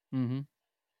 Mm-hmm.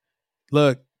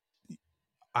 Look,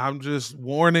 I'm just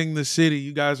warning the city.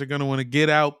 You guys are going to want to get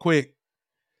out quick.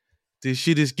 This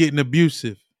shit is getting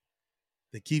abusive.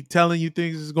 They keep telling you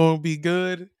things is going to be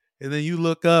good, and then you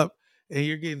look up and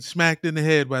you're getting smacked in the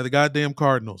head by the goddamn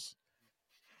Cardinals.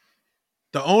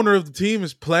 The owner of the team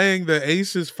is playing the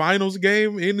Aces finals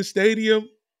game in the stadium.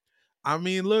 I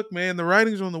mean, look, man, the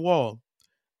writing's on the wall.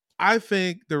 I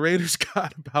think the Raiders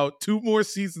got about 2 more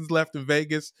seasons left in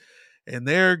Vegas, and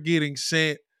they're getting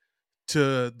sent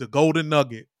to the Golden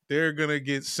Nugget. They're going to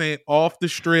get sent off the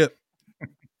strip.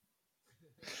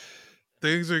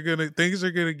 Things are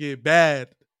gonna get bad.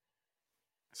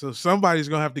 So somebody's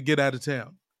going to have to get out of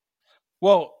town.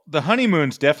 Well, the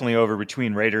honeymoon's definitely over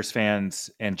between Raiders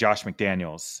fans and Josh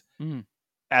McDaniels. Mm.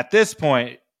 At this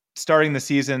point, starting the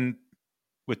season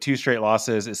with 2 straight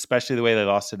losses, especially the way they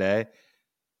lost today,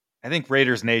 I think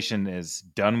Raiders Nation is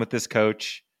done with this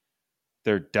coach.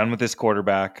 They're done with this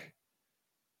quarterback.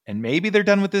 And maybe they're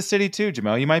done with this city too,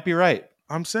 Jamel. You might be right.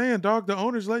 I'm saying, dog, the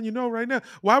owner's letting you know right now.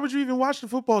 Why would you even watch the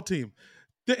football team?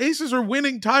 The Aces are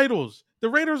winning titles. The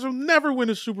Raiders will never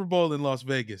win a Super Bowl in Las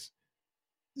Vegas.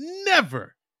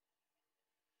 Never.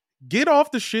 Get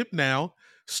off the ship now.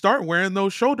 Start wearing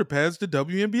those shoulder pads to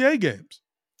WNBA games.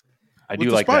 I with do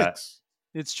the like that. spikes.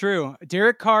 It's true.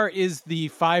 Derek Carr is the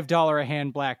 $5 a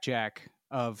hand blackjack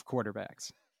of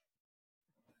quarterbacks.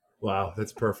 Wow,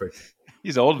 that's perfect.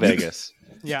 He's old Vegas.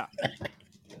 Yeah.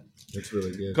 That's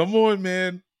really good. Come on,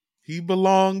 man. He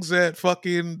belongs at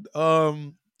fucking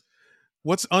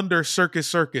what's under Circus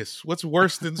Circus? What's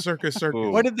worse than Circus Circus?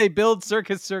 What did they build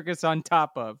Circus Circus on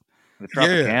top of? The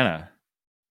Tropicana.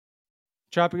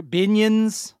 Tropic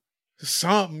Binions.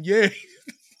 Something, yeah.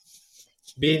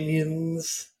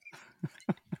 Binions.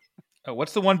 Oh,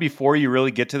 what's the one before you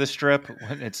really get to the strip?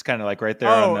 It's kind of like right there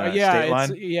on the state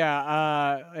line.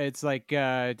 It's like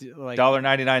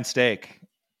 $1.99 steak.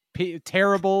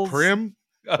 Terribles. Prim?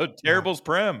 Oh, Terrible's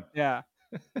Prim. Yeah.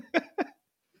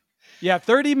 Yeah,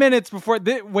 30 minutes before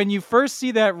when you first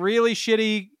see that really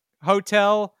shitty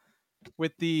hotel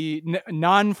with the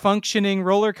non-functioning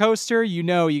roller coaster,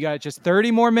 you got just 30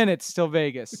 more minutes till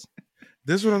Vegas.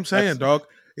 This is what I'm saying, dog.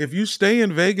 If you stay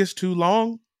in Vegas too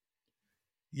long,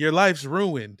 your life's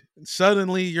ruined.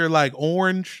 Suddenly you're like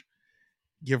orange.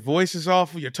 Your voice is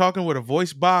awful. You're talking with a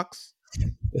voice box.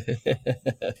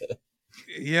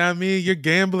 Yeah, I mean, you're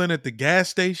gambling at the gas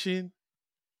station.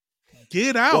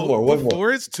 Get out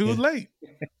before it's too late.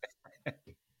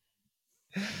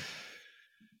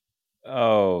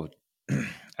 Oh,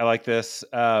 I like this.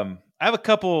 I have a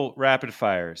couple rapid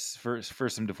fires for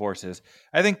some divorces.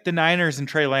 I think the Niners and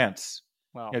Trey Lance.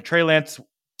 Wow. Trey Lance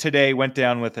today went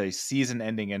down with a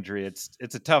season-ending injury. It's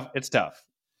tough.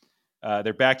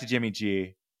 They're back to Jimmy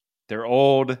G. They're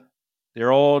old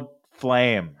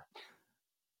flame.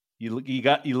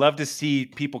 You love to see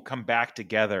people come back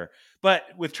together. But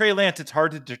with Trey Lance, it's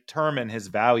hard to determine his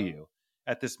value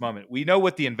at this moment. We know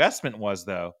what the investment was,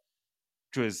 though,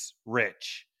 which was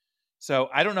rich. So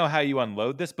I don't know how you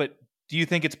unload this, but do you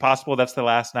think it's possible that's the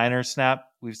last Niners snap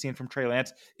we've seen from Trey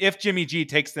Lance if Jimmy G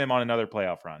takes them on another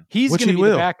playoff run? He's going to be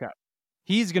the backup.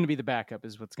 He's going to be the backup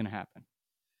is what's going to happen.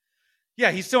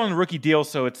 Yeah, he's still on the rookie deal,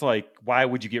 so it's like, why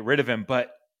would you get rid of him?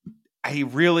 But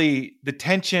the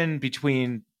tension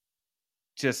between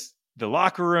just the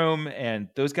locker room and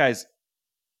those guys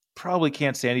probably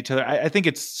can't stand each other. I think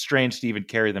it's strange to even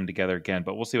carry them together again,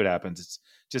 but we'll see what happens. It's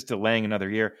just delaying another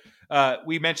year.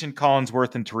 We mentioned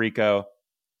Collinsworth and Tirico.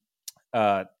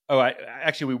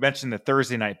 We mentioned the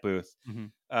Thursday night booth.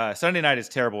 Mm-hmm. Sunday night is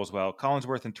terrible as well.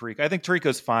 Collinsworth and Tirico. I think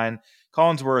Tirico's fine.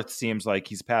 Collinsworth seems like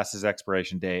he's past his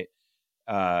expiration date.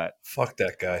 Fuck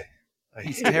that guy.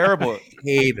 He's terrible.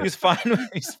 Hate him. He's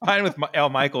fine with Al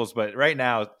Michaels, but right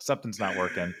now something's not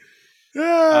working.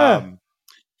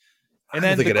 And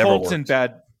then the Colts and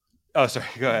bad. Oh, sorry.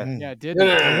 Go ahead. Yeah, it did.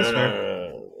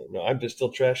 No, I'm just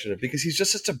still trashing him because he's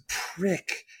just such a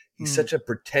prick. He's such a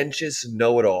pretentious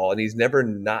know-it-all, and he's never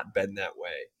not been that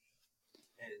way.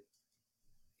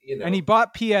 And he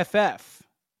bought PFF.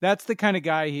 That's the kind of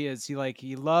guy he is.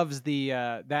 He loves the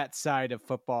that side of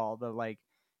football, the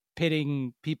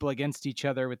pitting people against each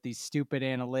other with these stupid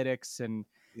analytics and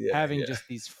having just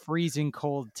these freezing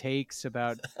cold takes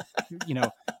about,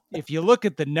 if you look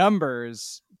at the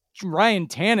numbers, Ryan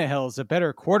Tannehill is a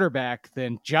better quarterback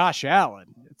than Josh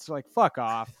Allen. It's like, fuck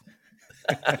off.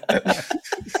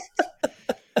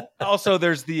 Also,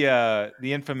 there's the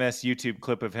infamous YouTube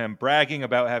clip of him bragging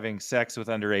about having sex with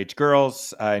underage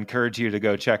girls. I encourage you to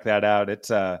go check that out.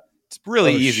 It's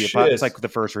really easy. Shit. It's like the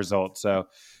first result, so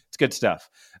it's good stuff.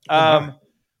 The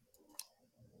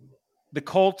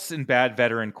Colts and bad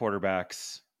veteran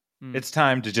quarterbacks. It's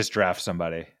time to just draft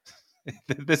somebody.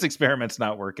 This experiment's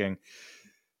not working.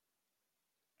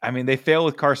 I mean, they fail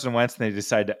with Carson Wentz and they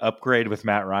decide to upgrade with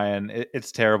Matt Ryan.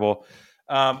 It's terrible.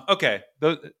 Okay.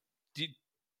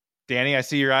 Danny, I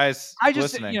see your eyes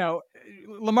listening.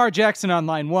 Lamar Jackson on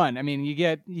line one. I mean, you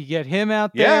get him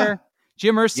out there. Yeah.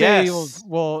 Jim Irsay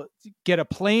will get a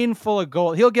plane full of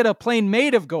gold. He'll get a plane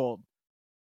made of gold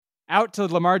out to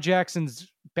Lamar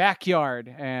Jackson's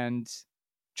backyard and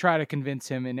try to convince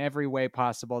him in every way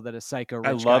possible that a psycho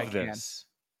rich guy can.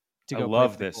 I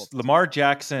love this. Lamar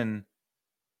Jackson,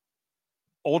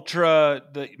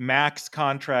 the max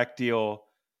contract deal,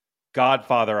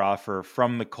 Godfather offer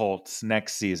from the Colts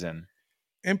next season.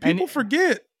 And people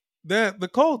forget that the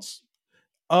Colts,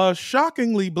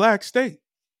 shockingly black state.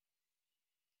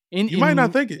 You might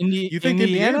not think it. You think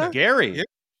Indiana? Gary. Yeah,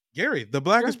 Gary, the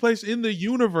blackest place in the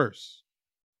universe.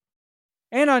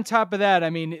 And on top of that, I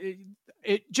mean,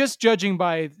 it just judging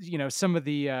by, some of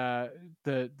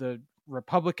the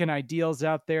Republican ideals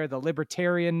out there, the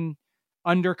libertarian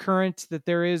undercurrent that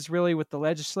there is really with the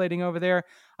legislating over there,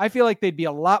 I feel like they'd be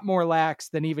a lot more lax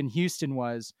than even Houston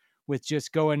was with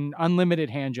just going unlimited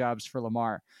hand jobs for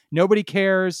Lamar. Nobody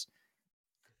cares.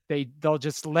 They'll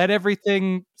just let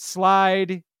everything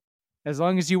slide as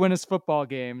long as you win his football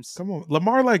games. Come on.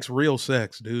 Lamar likes real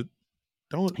sex, dude.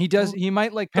 He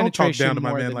might like penetration. Don't talk down to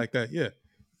my man like that. Yeah.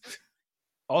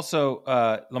 Also,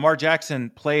 Lamar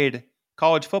Jackson played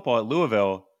college football at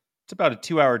Louisville It's about a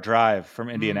 2-hour drive from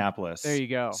Indianapolis. There you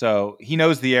go. So he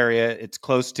knows the area. It's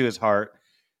close to his heart.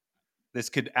 This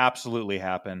could absolutely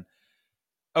happen.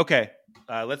 Okay,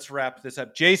 let's wrap this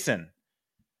up. Jason,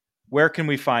 where can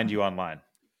we find you online?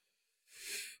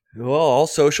 Well, all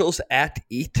socials at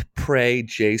Eat Pray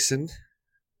Jason.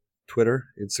 Twitter,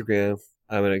 Instagram.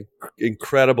 I'm an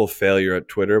incredible failure at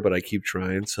Twitter, but I keep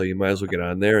trying, so you might as well get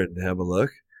on there and have a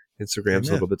look. Instagram's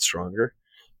a little bit stronger.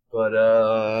 But,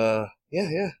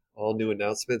 yeah. All new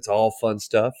announcements, all fun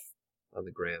stuff on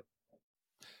the gram.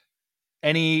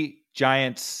 Any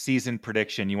Giants season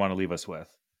prediction you want to leave us with?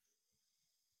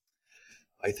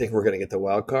 I think we're going to get the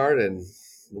wild card, and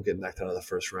we'll get knocked out of the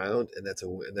first round, and that's a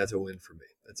win for me.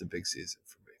 That's a big season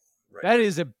for me. Right. That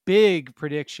is a big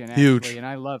prediction, actually, Huge. and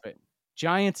I love it.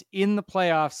 Giants in the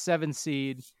playoffs, 7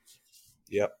 seed.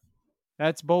 Yep.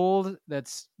 That's bold.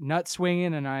 That's nut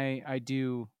swinging, and I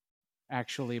do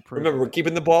actually approve. Remember, we're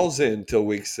keeping the balls in until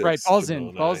week 6. Right, balls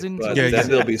in. But Yeah, then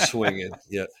they'll be swinging.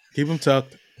 Yeah. Keep them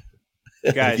tucked.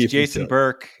 Guys, Keep 'em Jason tucked.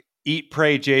 Burke, Eat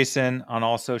Pray Jason on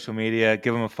all social media.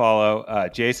 Give him a follow.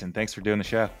 Jason, thanks for doing the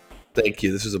show. Thank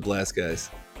you. This was a blast, guys.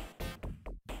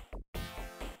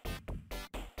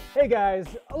 Hey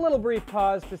guys, a little brief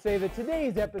pause to say that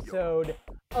today's episode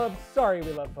of Sorry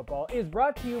We Love Football is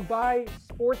brought to you by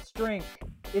Sports Drink.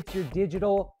 It's your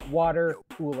digital water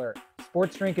cooler.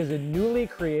 Sports Drink is a newly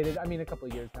created, a couple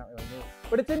of years, not really new,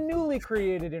 but it's a newly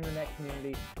created internet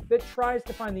community that tries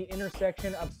to find the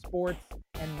intersection of sports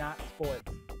and not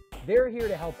sports. They're here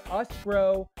to help us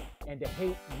grow and to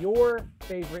hate your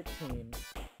favorite team,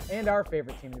 and our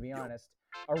favorite team, to be honest.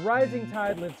 A rising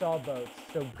tide lifts all boats,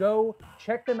 so go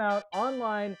check them out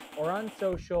online or on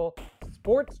social,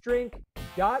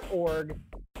 sportsdrink.org,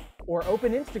 or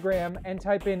open Instagram and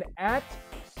type in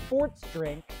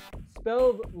 @sportsdrink,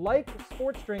 spelled like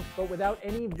sports drink but without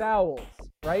any vowels,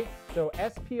 right? So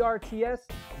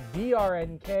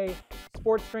SPRTSDRNK,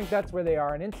 Sports Drink, that's where they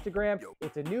are on Instagram.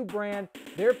 It's a new brand.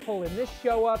 They're pulling this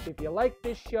show up. If you like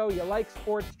this show, you like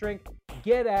Sports Drink,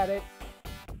 get at it.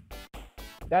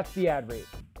 That's the ad read.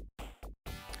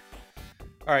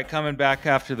 All right, coming back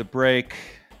after the break.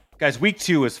 Guys, week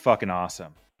 2 was fucking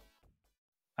awesome.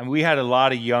 We had a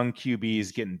lot of young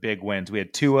QBs getting big wins. We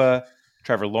had Tua,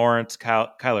 Trevor Lawrence,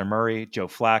 Kyler Murray, Joe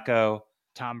Flacco.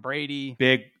 Tom Brady.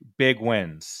 Big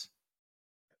wins.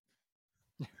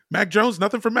 Mac Jones,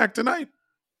 nothing for Mac tonight.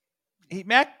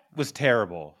 Mac was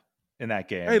terrible in that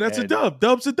game. Hey, that's a dub.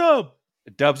 Dub's a dub.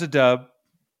 Dub's a dub.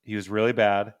 He was really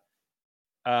bad.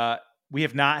 We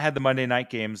have not had the Monday night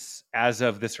games as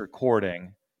of this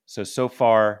recording. So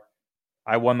far,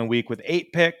 I won the week with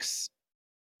 8 picks.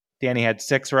 Danny had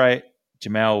 6 right.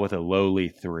 Jamel with a lowly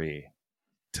 3.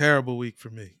 Terrible week for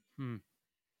me.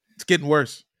 It's getting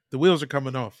worse. The wheels are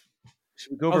coming off.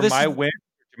 Should we go over my wins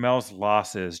or Jamel's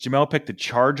losses? Jamel picked the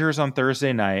Chargers on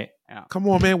Thursday night. Come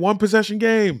on, man. 1 possession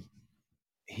game.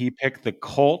 He picked the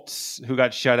Colts, who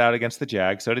got shut out against the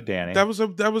Jags. So did Danny. That was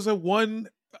a one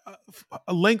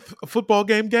length football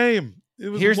game. It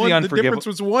was Here's the unforgivable. difference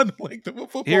was 1 length of a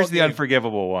football Here's the game.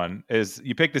 unforgivable one: is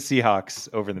you picked the Seahawks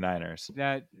over the Niners.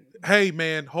 Hey,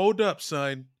 man, hold up,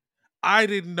 son. I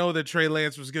didn't know that Trey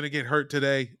Lance was going to get hurt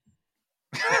today.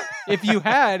 If you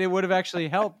had, it would have actually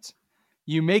helped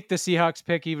you make the Seahawks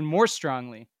pick even more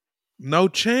strongly. No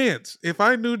chance. If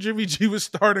I knew Jimmy G was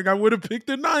starting, I would have picked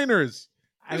the Niners.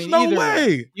 There's no either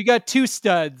way. You got 2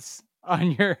 studs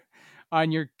in your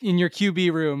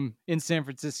QB room in San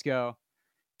Francisco.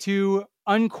 2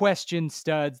 unquestioned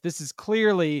studs. This is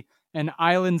clearly an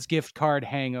Islands gift card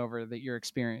hangover that you're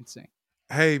experiencing.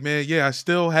 Hey, man, yeah, I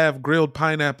still have grilled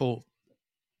pineapple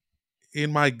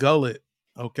in my gullet,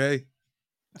 okay?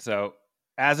 So,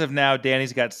 as of now,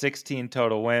 Danny's got 16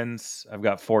 total wins. I've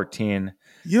got 14.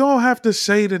 You don't have to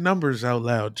say the numbers out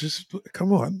loud. Just,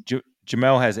 come on.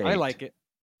 Jamel has 8. I like it.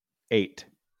 8.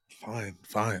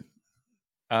 Fine.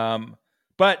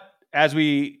 But as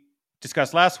we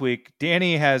discussed last week,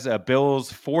 Danny has a Bills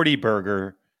 40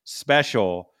 burger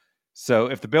special. So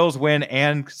if the Bills win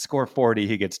and score 40,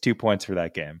 he gets 2 points for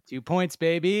that game. 2 points,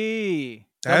 baby.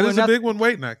 That is a big one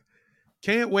waiting. I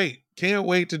can't wait. Can't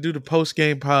wait to do the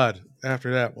post-game pod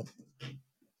after that one.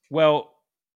 Well,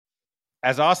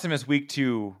 as awesome as week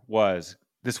 2 was,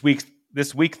 this week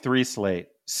 3 slate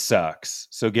sucks.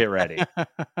 So get ready.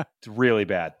 It's really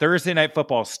bad. Thursday night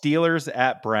football, Steelers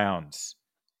at Browns.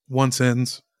 1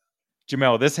 sentence.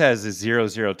 Jamel, this has a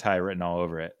 0-0 tie written all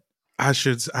over it. I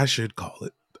should call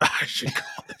it. I should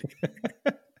call it.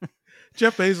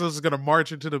 Jeff Bezos is going to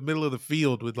march into the middle of the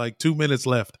field with like 2 minutes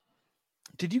left.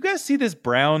 Did you guys see this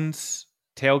Browns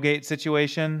tailgate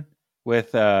situation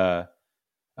with a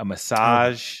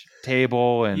massage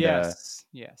table and yes.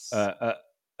 Yes. A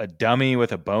dummy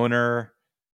with a boner,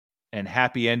 and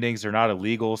happy endings are not a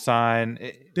legal sign.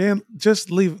 Dan, just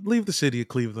leave the city of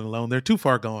Cleveland alone. They're too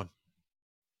far gone.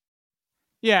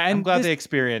 Yeah, and I'm glad they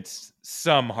experienced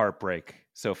some heartbreak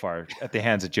so far at the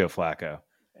hands of Joe Flacco.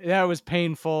 That was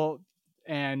painful.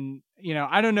 And,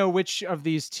 I don't know which of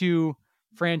these two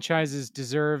franchises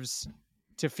deserves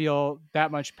to feel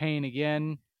that much pain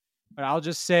again. But I'll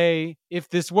just say, if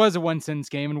this was a one-sentence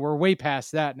game, and we're way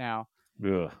past that now,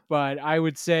 Ugh. but I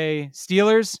would say,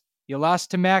 Steelers, you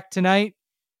lost to Mac tonight.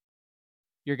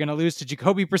 You're going to lose to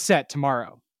Jacoby Brissett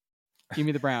tomorrow. Give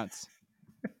me the Browns.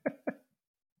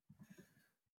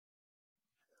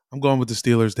 I'm going with the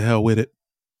Steelers. To hell with it.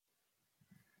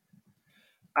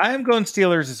 I am going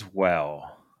Steelers as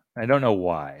well. I don't know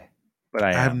why, but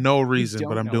I have am. no reason,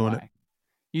 but I'm doing why.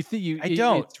 You think you? I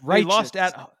don't. It's righteous.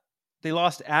 They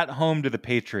lost at home to the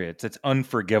Patriots. It's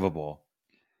unforgivable.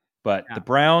 But Yeah. the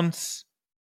Browns,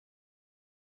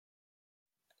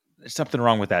 there's something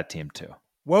wrong with that team too.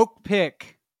 Woke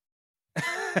pick. You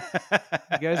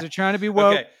guys are trying to be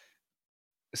woke. Okay.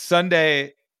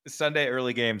 Sunday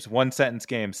early games, one sentence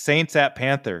game. Saints at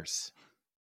Panthers.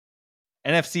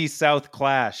 NFC South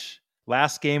clash.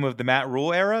 Last game of the Matt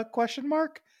Rule era? ?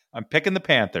 I'm picking the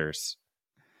Panthers.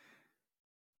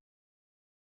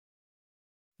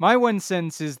 My one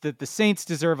sentence is that the Saints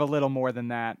deserve a little more than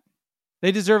that.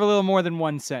 They deserve a little more than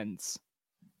one sentence.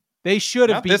 They should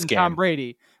have Not this beaten Tom game.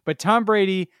 Brady, but Tom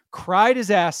Brady cried his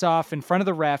ass off in front of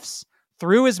the refs,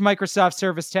 threw his Microsoft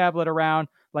Service tablet around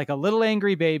like a little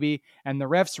angry baby, and the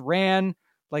refs ran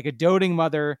like a doting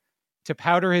mother to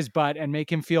powder his butt and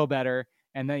make him feel better.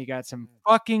 And then you got some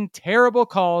fucking terrible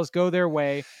calls go their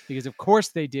way, because of course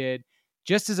they did.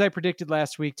 Just as I predicted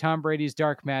last week, Tom Brady's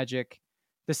dark magic.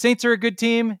 The Saints are a good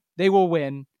team. They will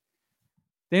win.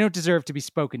 They don't deserve to be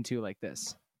spoken to like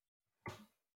this.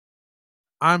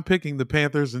 I'm picking the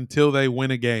Panthers until they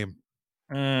win a game.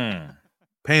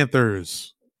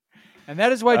 Panthers. And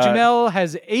that is why Jamel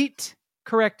has 8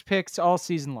 correct picks all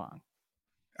season long.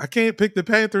 I can't pick the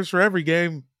Panthers for every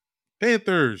game.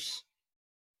 Panthers.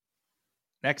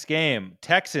 Next game,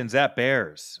 Texans at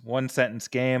Bears. One sentence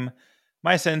game.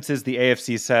 My sentence is the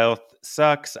AFC South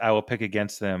sucks. I will pick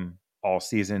against them all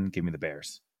season. Give me the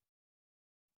Bears.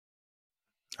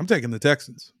 I'm taking the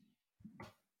Texans.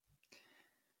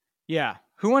 Yeah.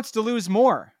 Who wants to lose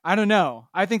more? I don't know.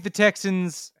 I think the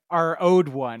Texans are owed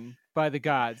one by the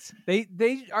gods. They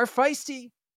are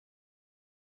feisty.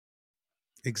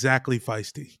 Exactly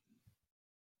feisty.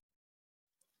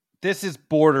 This is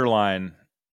borderline.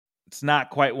 It's not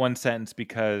quite one sentence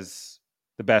because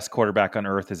the best quarterback on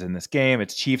earth is in this game.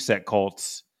 It's Chiefs at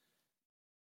Colts.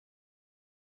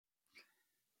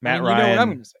 Matt Ryan, you know what I'm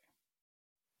going to say,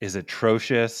 is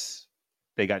atrocious.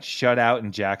 They got shut out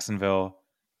in Jacksonville.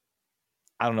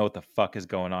 I don't know what the fuck is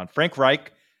going on. Frank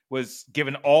Reich was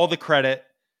given all the credit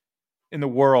in the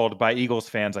world by Eagles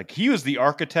fans. Like, he was the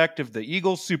architect of the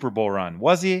Eagles Super Bowl run.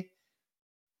 Was he?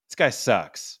 This guy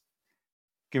sucks.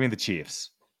 Give me the Chiefs.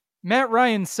 Matt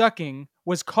Ryan sucking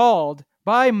was called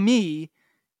by me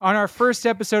on our first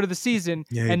episode of the season,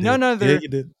 and none other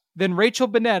than Rachel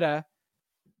Bonetta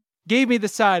gave me the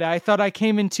side eye. I thought I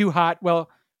came in too hot. Well,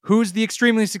 who's the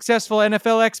extremely successful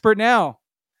NFL expert now?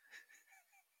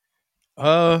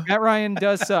 Matt Ryan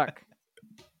does suck.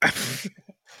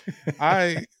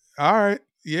 All right.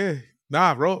 Yeah.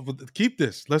 Nah, bro. Keep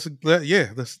this. Let's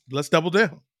double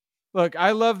down. Look,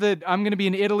 I love that I'm going to be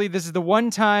in Italy. This is the one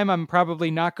time I'm probably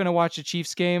not going to watch a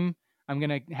Chiefs game. I'm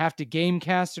going to have to game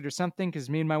cast it or something, because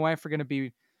me and my wife are going to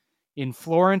be in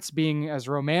Florence being as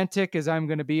romantic as I'm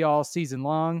going to be all season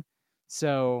long.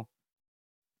 So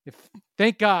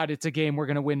thank God it's a game we're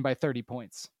going to win by 30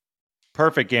 points.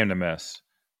 Perfect game to miss.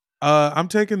 I'm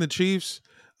taking the Chiefs.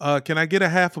 Can I get a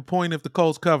half a point if the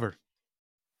Colts cover?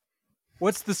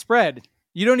 What's the spread?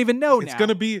 You don't even know now. It's going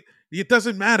to be, it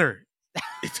doesn't matter.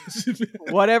 It doesn't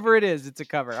matter. Whatever it is, it's a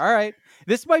cover. All right.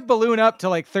 This might balloon up to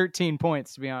like 13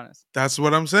 points, to be honest. That's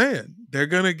what I'm saying. They're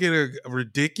going to get a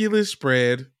ridiculous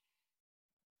spread.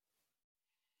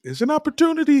 There's an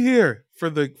opportunity here for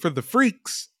the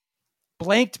freaks.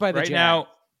 Blanked by the right Jag. Now,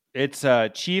 it's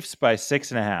Chiefs by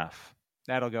 6.5.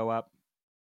 That'll go up.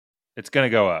 It's going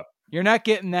to go up. You're not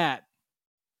getting that.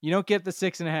 You don't get the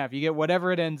 6.5. You get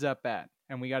whatever it ends up at,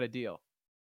 and we got a deal.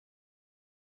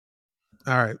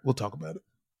 All right, we'll talk about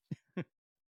it.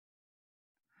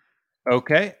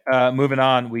 Okay, moving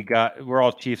on. We're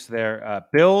all Chiefs there.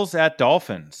 Bills at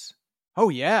Dolphins. Oh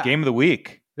yeah, Game of the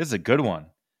week. This is a good one.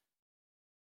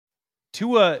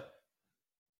 Tua.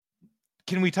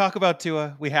 Can we talk about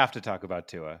Tua? We have to talk about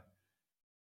Tua.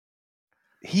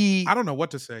 I don't know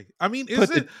what to say. I mean,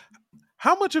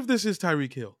 How much of this is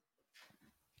Tyreek Hill?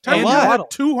 And Tyreek Hill Waddle.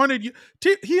 had 200.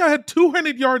 He had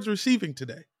 200 yards receiving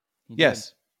today. He did.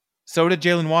 Yes. So did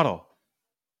Jalen Waddle.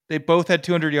 They both had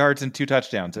 200 yards and 2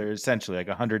 touchdowns. They're essentially like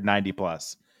 190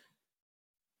 plus.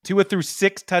 Tua threw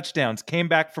 6 touchdowns, came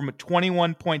back from a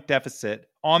 21-point deficit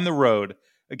on the road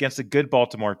against a good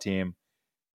Baltimore team.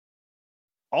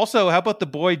 Also, how about the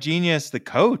boy genius, the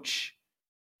coach?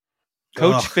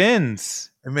 Coach Ugh.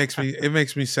 Fins. It makes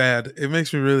me sad. It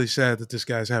makes me really sad that this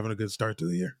guy's having a good start to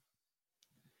the year.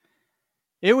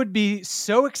 It would be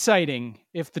so exciting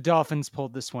if the Dolphins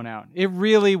pulled this one out. It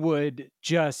really would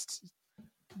just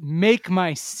make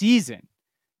my season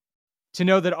to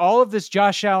know that all of this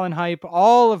Josh Allen hype,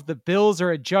 all of the Bills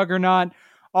are a juggernaut,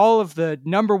 all of the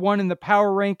number one in the power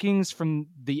rankings from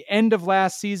the end of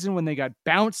last season when they got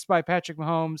bounced by Patrick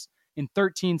Mahomes in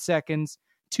 13 seconds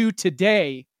to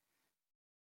today.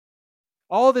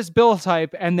 All this Bills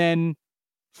hype, and then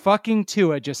fucking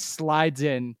Tua just slides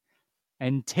in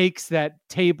and takes that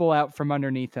table out from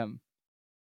underneath him.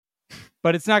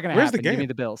 But it's not going to Where's happen. the game? Give me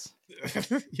the Bills.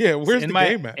 Yeah, where's the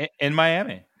game at? In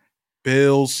Miami.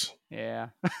 Bills. Yeah.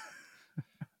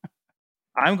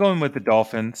 I'm going with the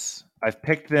Dolphins. I've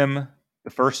picked them the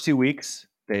first 2 weeks.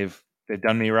 They've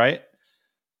done me right.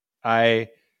 I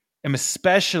am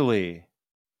especially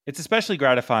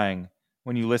gratifying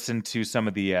when you listen to some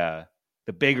of the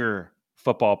bigger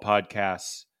football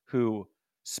podcasts who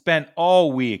spent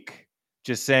all week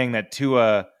just saying that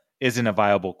Tua isn't a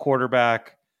viable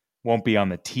quarterback, won't be on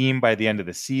the team by the end of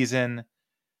the season,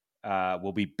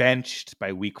 will be benched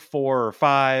by week 4 or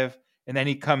 5, and then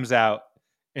he comes out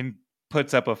and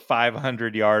puts up a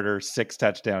 500-yarder,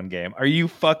 6-touchdown game. Are you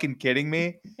fucking kidding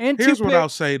me? And Here's what I'll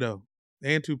say, though.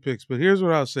 And 2 picks. But here's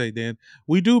what I'll say, Dan.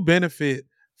 We do benefit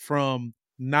from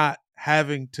not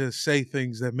having to say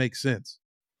things that make sense.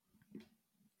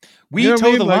 We You know what I toe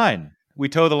mean? the Like- line. We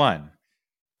toe the line.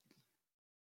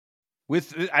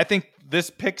 I think this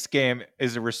picks game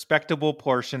is a respectable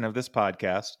portion of this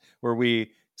podcast where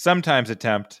we sometimes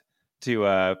attempt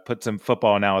to put some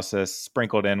football analysis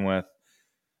sprinkled in with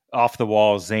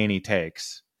off-the-wall zany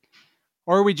takes.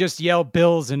 Or we just yell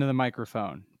Bills into the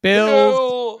microphone.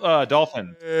 Bills.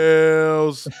 Dolphins.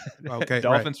 Bills. Okay,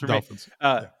 Dolphins for me. Dolphins.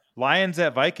 Lions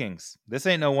at Vikings. This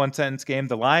ain't no one-sentence game.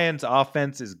 The Lions'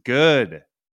 offense is good.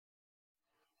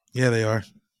 Yeah, they are.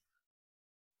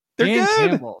 They're Dan good.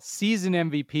 Campbell, season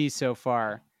MVP so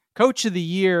far. Coach of the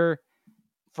year,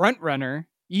 front runner,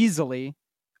 easily.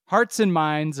 Hearts and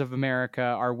minds of America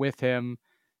are with him.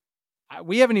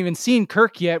 We haven't even seen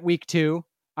Kirk yet, week 2.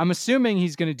 I'm assuming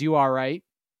he's going to do all right.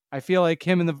 I feel like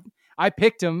I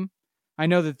picked him. I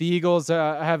know that the Eagles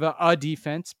have a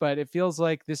defense, but it feels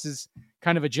like this is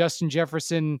kind of a Justin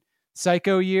Jefferson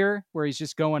psycho year where he's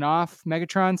just going off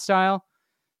Megatron style.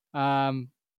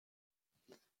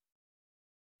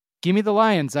 Give me the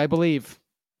Lions, I believe.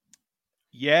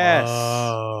 Yes.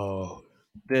 Oh.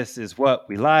 This is what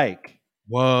we like.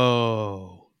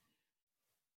 Whoa.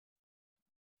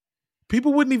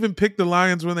 People wouldn't even pick the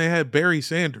Lions when they had Barry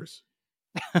Sanders.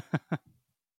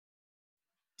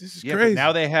 This is crazy. But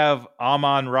now they have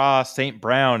Amon-Ra, St.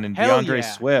 Brown, and Hell DeAndre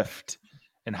yeah. Swift,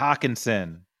 and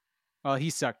Hawkinson, Well, he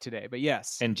sucked today, but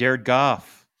yes. and Jared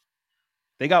Goff.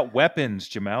 They got weapons,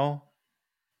 Jamel.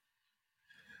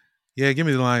 Yeah, give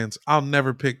me the Lions. I'll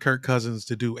never pick Kirk Cousins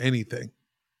to do anything.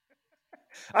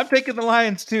 I'm taking the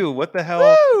Lions too. What the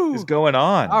hell Woo! is going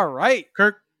on? All right.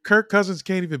 Kirk Cousins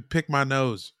can't even pick my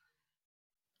nose.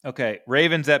 Okay,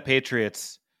 Ravens at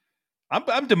Patriots.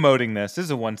 I'm demoting this. This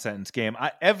is a one-sentence game.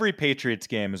 Every Patriots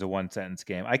game is a one-sentence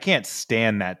game. I can't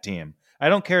stand that team. I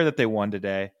don't care that they won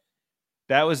today.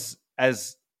 That was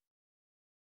as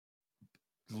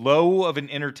low of an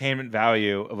entertainment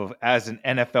value as an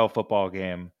NFL football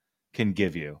game can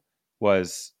give you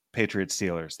was Patriots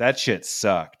Steelers. That shit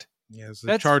sucked. Yeah, it's the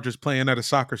That's- Chargers playing at a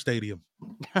soccer stadium.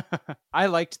 I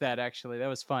liked that, actually. That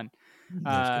was fun.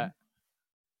 That's good.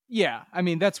 Yeah, I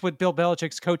mean, that's what Bill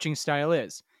Belichick's coaching style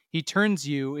is. He turns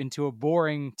you into a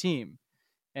boring team.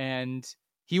 And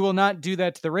he will not do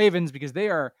that to the Ravens because they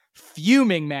are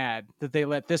fuming mad that they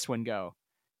let this one go.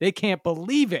 They can't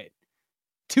believe it.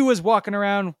 Tua's walking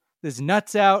around with his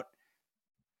nuts out.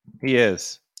 He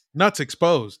is. Nuts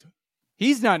exposed.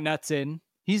 He's not nuts in.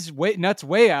 He's nuts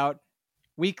way out.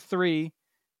 Week 3.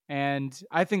 And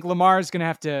I think Lamar's going to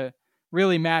have to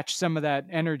really match some of that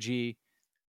energy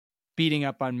beating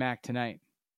up on Mac tonight.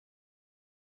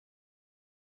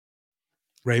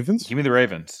 Ravens? Give me the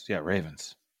Ravens. Yeah,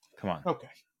 Ravens. Come on. Okay.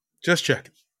 Just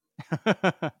checking.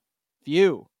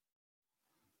 Phew.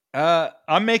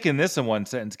 I'm making this a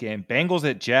one-sentence game. Bengals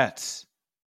at Jets.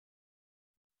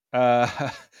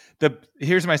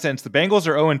 Here's my sentence. The Bengals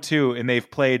are 0-2, and they've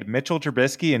played Mitchell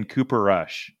Trubisky and Cooper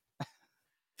Rush.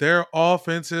 Their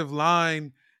offensive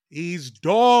line is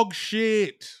dog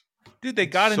shit. Dude, they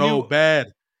got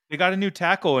bad. They got a new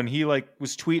tackle, and he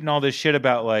was tweeting all this shit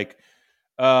about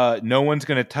no one's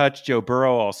going to touch Joe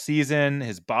Burrow all season.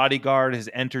 His bodyguard has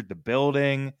entered the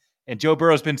building, and Joe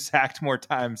Burrow's been sacked more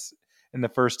times in the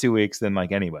first 2 weeks than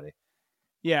anybody.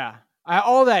 Yeah.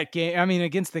 All that game,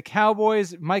 against the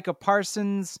Cowboys, Micah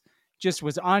Parsons just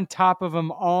was on top of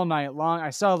him all night long.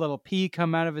 I saw a little pee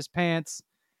come out of his pants.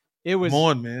 It was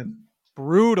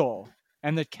brutal.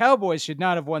 And the Cowboys should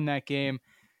not have won that game.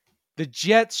 The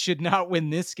Jets should not win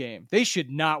this game. They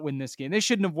should not win this game. They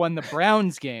shouldn't have won the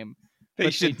Browns game. They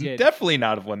should definitely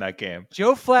not have won that game.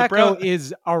 Joe Flacco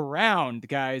is around,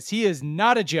 guys. He is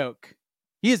not a joke.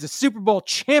 He is a Super Bowl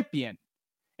champion.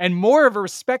 And more of a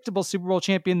respectable Super Bowl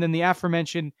champion than the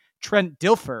aforementioned Trent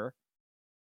Dilfer.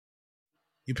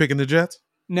 You picking the Jets?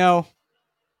 No.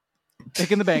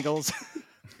 Picking the Bengals.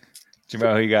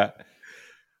 Jamal, who you got?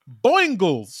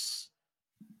 Bengals.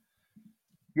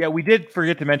 Yeah, we did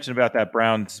forget to mention about that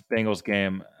Browns-Bengals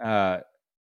game.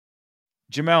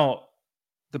 Jamel,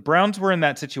 the Browns were in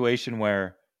that situation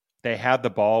where they had the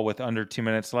ball with under 2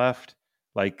 minutes left,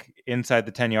 inside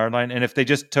the 10-yard line. And if they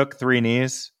just took 3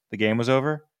 knees, the game was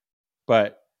over.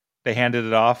 But they handed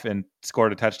it off and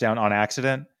scored a touchdown on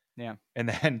accident. Yeah. And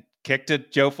then kicked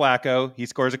it Joe Flacco. He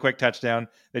scores a quick touchdown.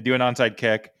 They do an onside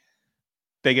kick.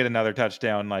 They get another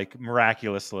touchdown,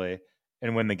 miraculously,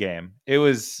 and win the game. It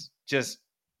was just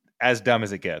as dumb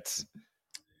as it gets.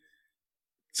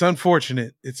 It's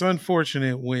unfortunate. It's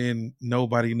unfortunate when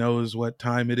nobody knows what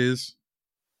time it is.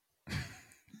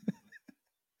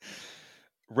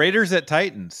 Raiders at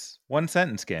Titans. 1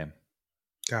 sentence game.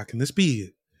 God, can this be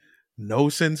no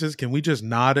sentences? Can we just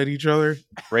nod at each other?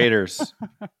 Raiders.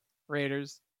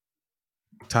 Raiders.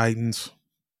 Titans.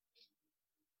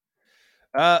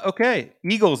 Okay.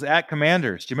 Eagles at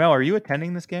Commanders. Jamel, are you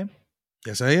attending this game?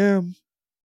 Yes, I am.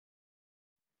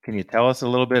 Can you tell us a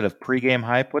little bit of pregame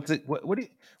hype? What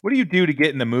do you do to get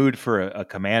in the mood for a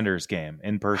Commanders game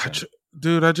in person?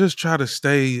 I just try to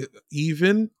stay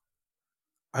even.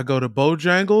 I go to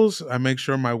Bojangles. I make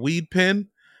sure my weed pen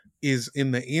is in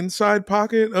the inside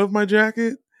pocket of my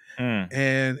jacket.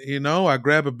 And, I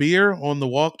grab a beer on the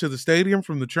walk to the stadium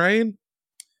from the train.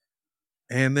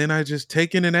 And then I just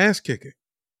take in an ass kicking.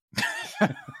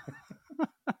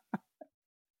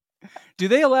 Do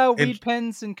they allow weed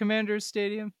pens in Commanders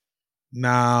Stadium?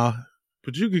 Nah,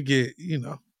 but you could get,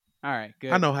 All right,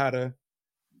 good. I know how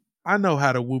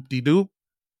to whoop-de-doo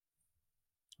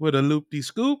with a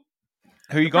loop-de-scoop.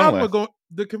 Who are you going with?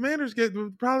 The Commanders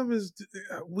the problem is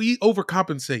we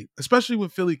overcompensate, especially when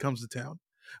Philly comes to town.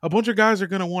 A bunch of guys are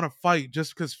going to want to fight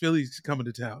just because Philly's coming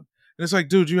to town. And it's like,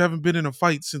 dude, you haven't been in a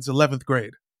fight since 11th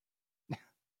grade.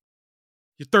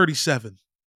 You're 37.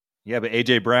 Yeah, but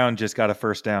A.J. Brown just got a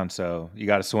first down, so you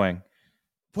got to swing.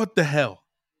 What the hell?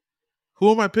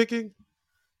 Who am I picking?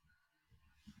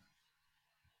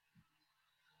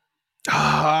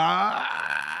 Commanders.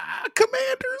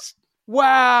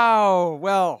 Wow.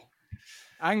 Well,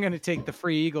 I'm going to take the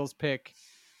free Eagles pick.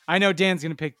 I know Dan's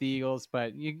going to pick the Eagles,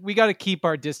 but we got to keep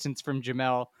our distance from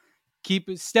Jamel.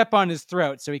 Step on his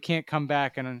throat so he can't come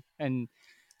back and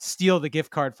steal the gift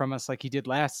card from us like he did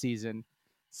last season.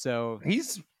 So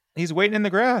he's waiting in the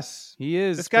grass. He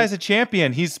is. This guy's a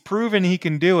champion. He's proven he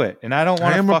can do it, and I don't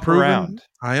want to fuck around.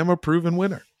 I am a proven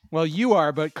winner. Well, you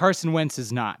are, but Carson Wentz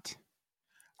is not.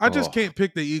 I just can't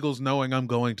pick the Eagles knowing I'm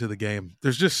going to the game.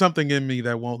 There's just something in me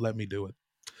that won't let me do it.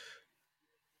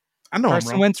 I know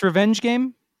Carson Wentz revenge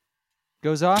game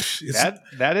goes off.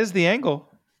 That is the angle.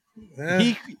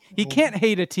 He can't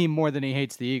hate a team more than he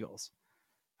hates the Eagles.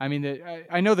 I mean,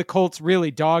 I know the Colts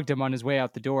really dogged him on his way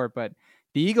out the door, but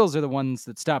the Eagles are the ones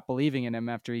that stopped believing in him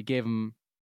after he gave him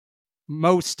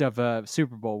most of a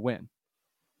Super Bowl win.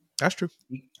 That's true.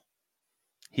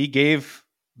 He gave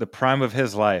the prime of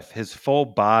his life, his full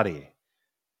body,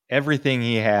 everything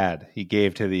he had, he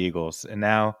gave to the Eagles. And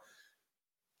now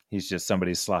he's just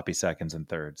somebody's sloppy seconds and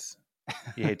thirds.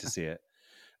 You hate to see it.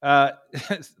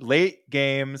 Late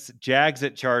games, Jags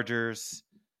at Chargers.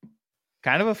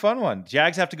 Kind of a fun one.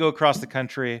 Jags have to go across the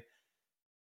country,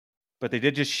 but they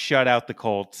did just shut out the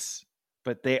Colts.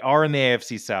 But they are in the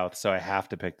AFC South, so I have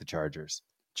to pick the Chargers.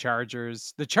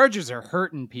 The Chargers are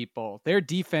hurting people. Their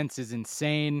defense is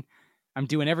insane. I'm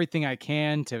doing everything I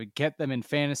can to get them in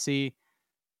fantasy.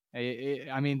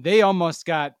 I mean, they almost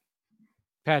got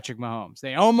Patrick Mahomes.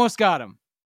 They almost got him.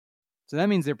 So that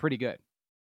means they're pretty good.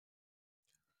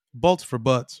 Bolts for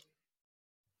butts.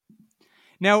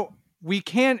 Now, we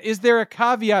can't. Is there a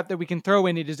caveat that we can throw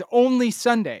in? It is only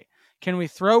Sunday. Can we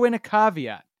throw in a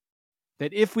caveat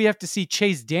that if we have to see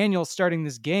Chase Daniel starting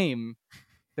this game,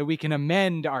 that we can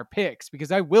amend our picks?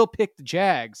 Because I will pick the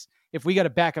Jags if we got a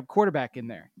backup quarterback in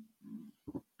there.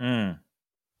 Yeah,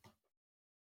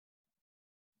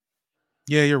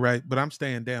 you're right, but I'm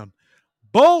staying down.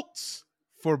 Bolts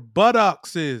for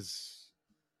buttocks.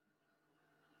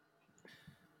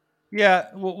 Yeah,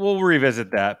 we'll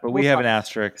revisit that, but we have an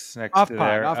asterisk next Off to pod,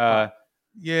 there. off pod.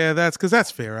 Yeah,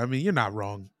 that's fair. I mean, you're not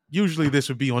wrong. Usually this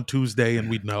would be on Tuesday and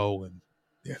we'd know. And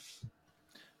yeah.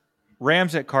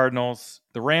 Rams at Cardinals.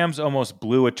 The Rams almost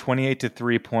blew a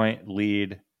 28-3 point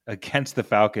lead against the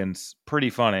Falcons. Pretty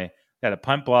funny. They had a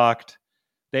punt blocked.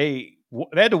 They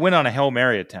had to win on a Hail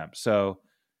Mary attempt, so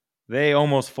they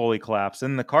almost fully collapsed.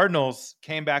 And the Cardinals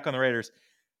came back on the Raiders.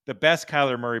 The best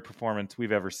Kyler Murray performance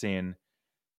we've ever seen.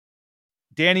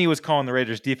 Danny was calling the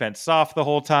Raiders defense soft the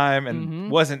whole time and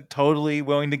wasn't totally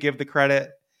willing to give the credit.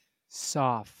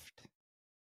 Soft.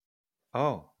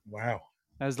 Oh, wow.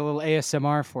 That was a little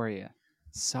ASMR for you.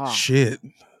 Soft. Shit.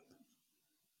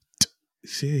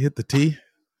 See, hit the T.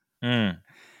 It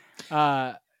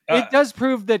does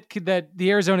prove that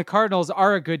the Arizona Cardinals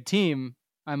are a good team,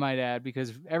 I might add,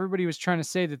 because everybody was trying to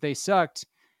say that they sucked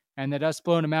and that us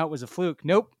blowing them out was a fluke.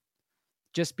 Nope.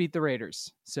 Just beat the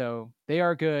Raiders. So they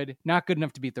are good. Not good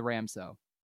enough to beat the Rams, though.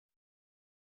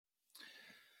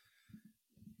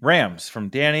 Rams from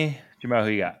Danny. Jamal,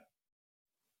 who you got?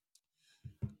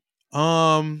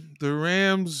 The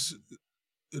Rams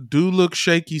do look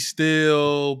shaky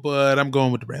still, but I'm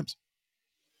going with the Rams.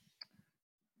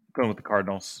 Going with the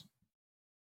Cardinals.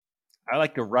 I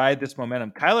like to ride this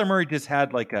momentum. Kyler Murray just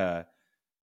had like a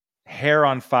hair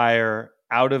on fire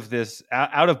out of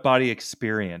body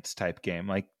experience type game.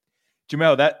 Like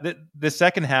Jamal, the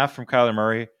second half from Kyler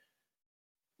Murray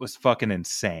was fucking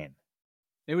insane.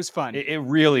 It was fun. It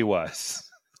really was.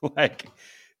 Like,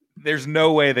 there's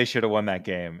no way they should have won that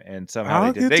game, and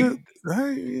somehow they did.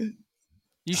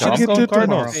 You should get to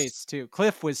Cardinals face too.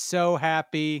 Cliff was so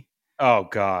happy. Oh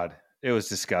God, it was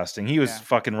disgusting. He was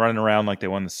fucking running around like they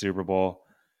won the Super Bowl.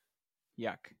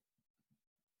 Yuck.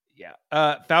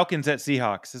 Yeah. Falcons at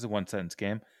Seahawks. This is a one-sentence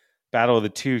game. Battle of the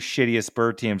two shittiest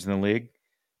bird teams in the league.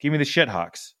 Give me the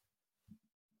Shithawks.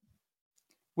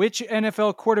 Which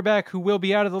NFL quarterback who will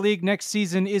be out of the league next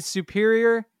season is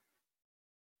superior?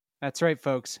 That's right,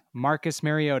 folks. Marcus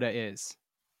Mariota is.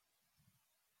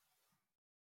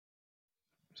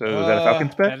 So is that a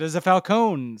Falcons bet? That is a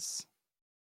Falcons.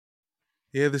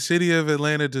 Yeah, the city of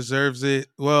Atlanta deserves it.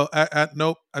 Well,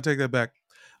 nope, I take that back.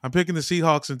 I'm picking the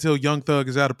Seahawks until Young Thug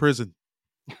is out of prison.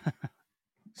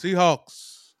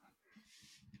 Seahawks.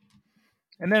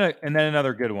 And then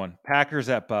another good one. Packers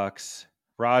at Bucks.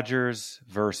 Rodgers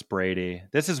versus Brady.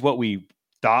 This is what we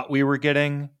thought we were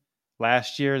getting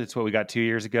last year. That's what we got 2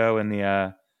 years ago in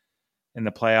the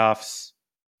playoffs.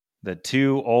 The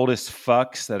two oldest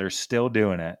fucks that are still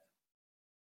doing it.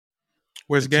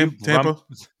 Where's the game? Tampa?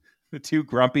 The two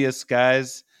grumpiest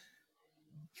guys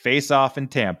face off in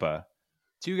Tampa.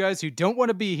 Two guys who don't want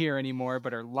to be here anymore,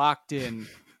 but are locked in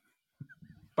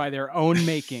by their own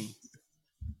making.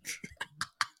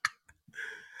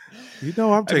 You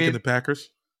know I'm taking the Packers.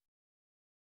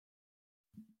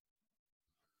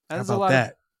 That's How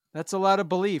about that's a lot of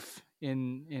belief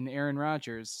in Aaron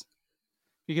Rodgers.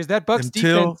 Because that Bucs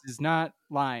defense is not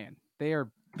lying. They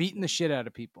are beating the shit out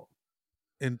of people.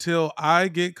 Until I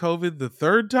get COVID the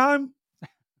third time,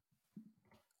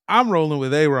 I'm rolling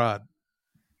with A-Rod.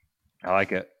 I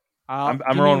like it.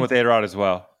 I'm rolling with A-Rod as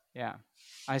well. Yeah.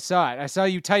 I saw it. I saw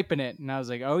you typing it, and I was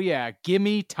like, oh, yeah,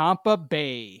 gimme Tampa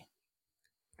Bay.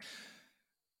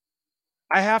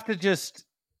 I have to just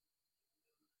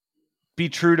be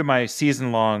true to my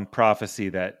season-long prophecy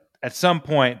that at some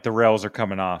point the rails are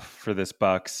coming off for this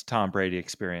Bucs Tom Brady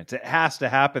experience. It has to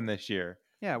happen this year.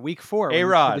 Yeah, week 4.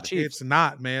 A-Rod. It's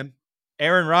not, man.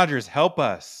 Aaron Rodgers, help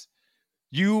us.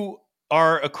 You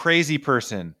are a crazy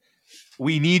person.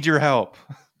 We need your help.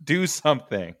 Do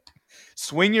something.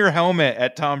 Swing your helmet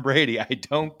at Tom Brady. I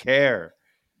don't care.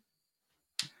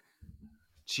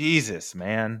 Jesus,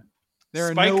 man.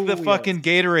 Spike the fucking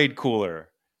Gatorade cooler.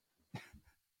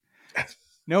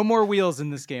 No more wheels in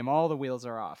this game. All the wheels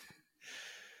are off.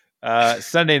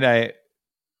 Sunday night.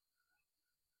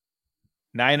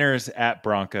 Niners at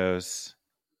Broncos.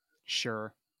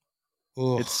 Sure.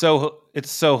 Ugh.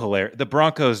 It's so hilarious. The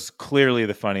Broncos clearly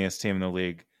the funniest team in the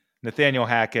league. Nathaniel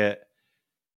Hackett.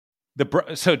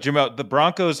 So Jamal, the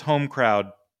Broncos home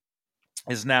crowd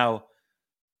is now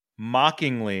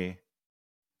mockingly,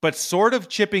 but sort of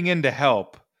chipping in to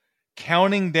help,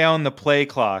 counting down the play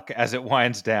clock as it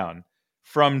winds down.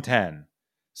 from 10.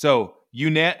 So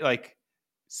like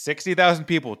 60,000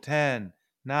 people, 10,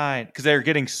 9, because they're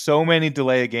getting so many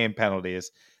delay of game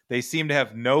penalties. They seem to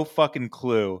have no fucking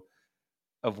clue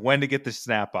of when to get the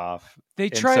snap off. They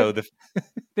tried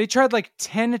like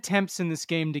 10 attempts in this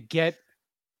game to get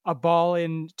a ball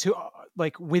in to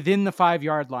like within the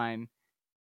 5-yard line,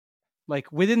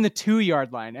 like within the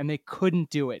 2-yard line, and they couldn't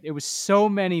do it. It was so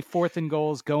many 4th and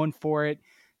goals going for it,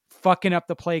 fucking up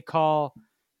the play call.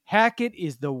 Hackett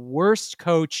is the worst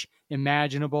coach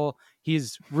imaginable.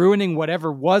 He's ruining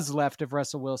whatever was left of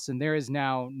Russell Wilson. There is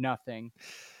now nothing.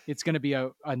 It's going to be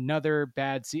another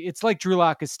bad season. It's like Drew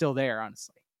Lock is still there,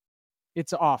 honestly.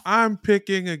 It's awful. I'm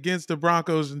picking against the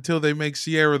Broncos until they make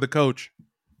Sierra the coach.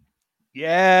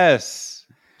 Yes.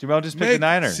 Jamel just picked the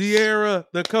Niners. Sierra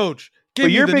the coach. Give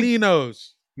me the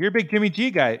Ninos. You're a big Jimmy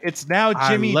G guy. It's now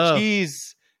Jimmy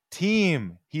G's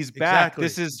team. He's back.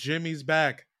 Exactly. Jimmy's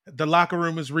back. The locker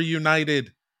room is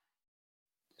reunited.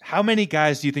 How many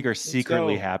guys do you think are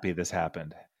secretly happy this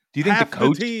happened? Do you think Half the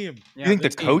coach? The team. Do you think the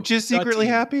coach is secretly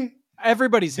happy?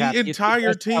 Everybody's happy. The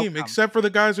entire team, except for the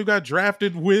guys who got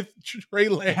drafted with Trey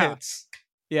Lance.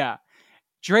 Yeah.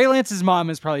 Trey Lance's mom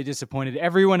is probably disappointed.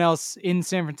 Everyone else in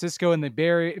San Francisco and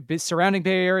the surrounding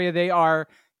Bay Area, they are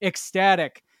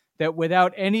ecstatic that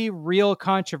without any real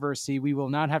controversy, we will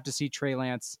not have to see Trey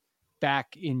Lance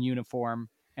back in uniform.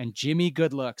 And Jimmy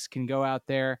Goodlooks can go out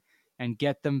there and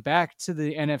get them back to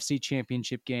the NFC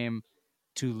Championship game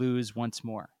to lose once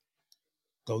more.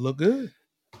 Go look good.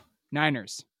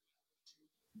 Niners.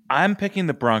 I'm picking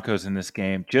the Broncos in this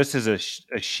game just as a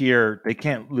sheer, they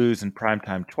can't lose in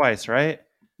primetime twice, right?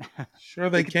 Sure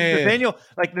they can.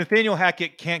 Nathaniel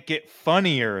Hackett can't get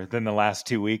funnier than the last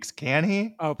 2 weeks, can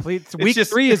he? Oh, please. Week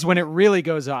 3 is when it really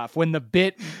goes off, when the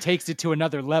bit takes it to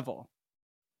another level.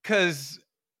 Because,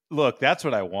 look, that's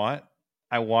what I want.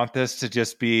 I want this to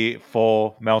just be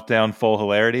full meltdown, full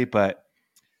hilarity, but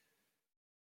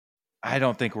I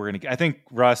don't think we're going to. I think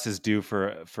Russ is due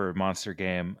for a monster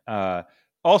game.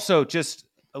 Also, just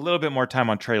a little bit more time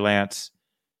on Trey Lance.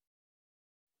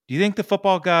 Do you think the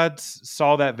football gods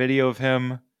saw that video of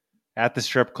him at the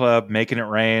strip club making it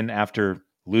rain after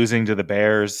losing to the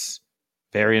Bears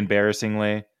very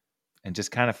embarrassingly and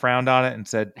just kind of frowned on it and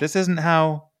said, this isn't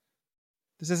how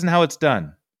it's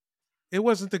done? It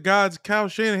wasn't the gods. Kyle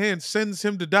Shanahan sends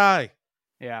him to die.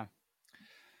 Yeah.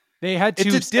 They had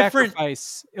to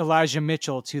sacrifice Elijah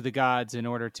Mitchell to the gods in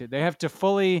order to. They have to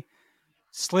fully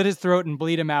slit his throat and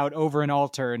bleed him out over an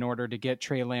altar in order to get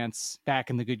Trey Lance back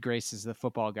in the good graces of the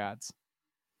football gods.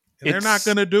 And they're not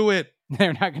going to do it.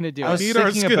 They're not going to do it. I was need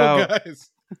our skill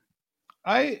guys.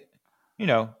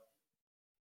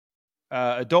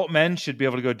 Adult men should be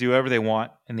able to go do whatever they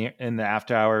want in the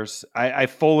after hours. I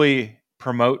fully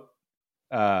promote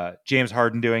James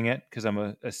Harden doing it because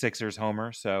I'm a Sixers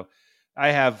homer. So I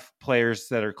have players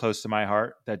that are close to my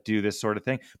heart that do this sort of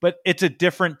thing, but it's a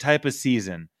different type of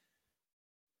season.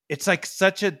 It's like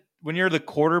when you're the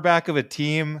quarterback of a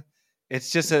team,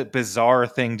 it's just a bizarre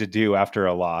thing to do after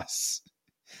a loss.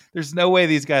 There's no way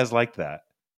these guys like that.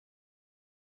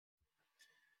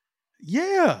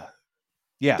 Yeah.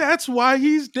 Yeah. That's why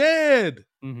he's dead.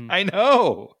 Mm-hmm. I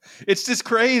know. It's just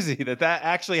crazy that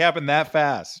actually happened that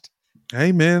fast.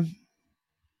 Hey, man.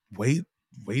 Wait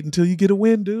until you get a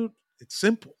win, dude. It's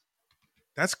simple.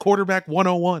 That's quarterback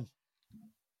 101.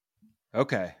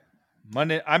 Okay.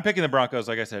 Monday, I'm picking the Broncos,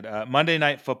 like I said. Monday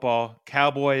Night Football,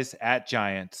 Cowboys at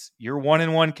Giants. Your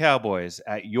 1-1 Cowboys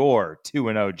at your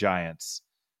 2-0 Giants.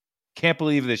 Can't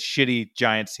believe this shitty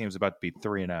Giants team's about to be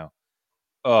 3-0.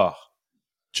 Ugh.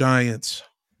 Giants.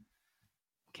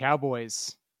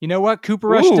 Cowboys. You know what? Cooper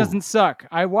Rush doesn't suck.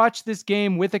 I watched this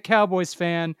game with a Cowboys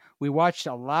fan. We watched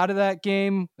a lot of that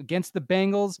game against the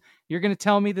Bengals. You're going to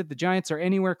tell me that the Giants are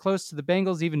anywhere close to the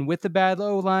Bengals, even with the bad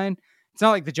O-line? It's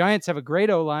not like the Giants have a great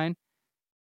O-line.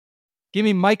 Give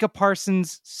me Micah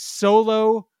Parsons'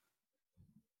 solo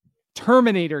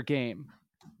Terminator game.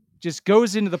 Just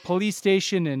goes into the police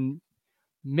station and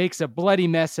makes a bloody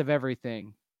mess of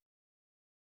everything.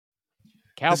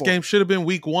 Cowboys. This game should have been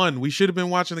week 1. We should have been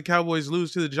watching the Cowboys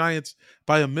lose to the Giants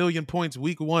by 1,000,000 points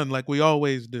week 1 like we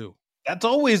always do. That's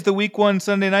always the week 1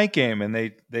 Sunday night game, and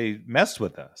they messed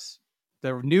with us.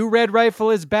 The new Red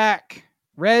Rifle is back.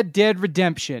 Red Dead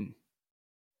Redemption.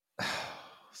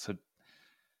 So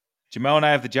Jamel and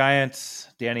I have the Giants.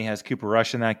 Danny has Cooper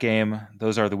Rush in that game.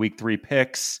 Those are the week 3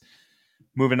 picks.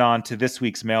 Moving on to this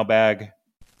week's mailbag.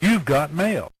 You've got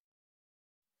mail.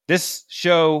 This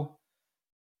show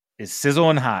is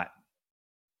sizzling hot,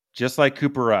 just like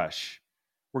Cooper Rush.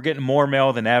 We're getting more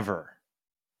mail than ever.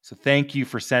 So thank you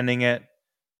for sending it.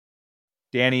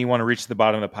 Danny, you want to reach to the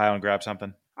bottom of the pile and grab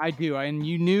something? I do. And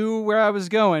you knew where I was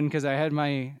going because I had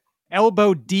my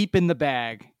elbow deep in the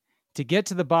bag to get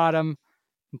to the bottom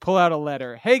and pull out a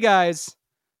letter. Hey guys,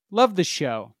 love the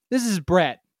show. This is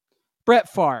Brett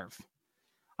Favre.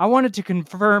 I wanted to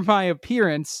confirm my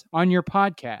appearance on your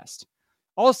podcast.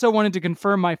 Also wanted to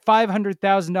confirm my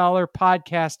 $500,000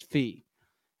 podcast fee.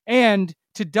 And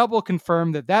to double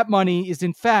confirm that that money is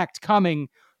in fact coming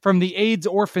from the AIDS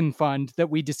Orphan Fund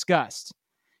that we discussed.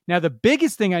 Now, the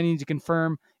biggest thing I need to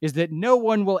confirm is that no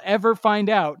one will ever find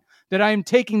out that I am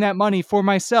taking that money for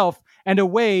myself and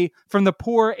away from the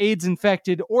poor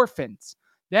AIDS-infected orphans.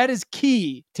 That is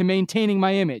key to maintaining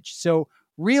my image. So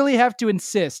really have to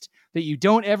insist that you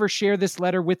don't ever share this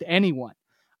letter with anyone.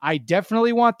 I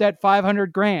definitely want that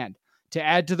 $500,000 to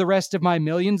add to the rest of my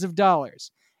millions of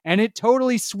dollars. And it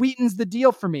totally sweetens the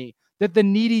deal for me that the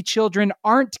needy children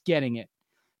aren't getting it.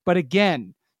 But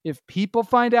again, if people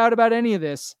find out about any of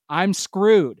this, I'm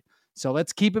screwed. So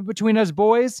let's keep it between us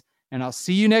boys, and I'll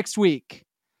see you next week.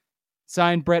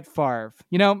 Signed, Brett Favre.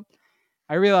 You know,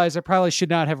 I realize I probably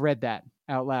should not have read that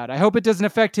out loud. I hope it doesn't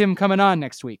affect him coming on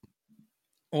next week.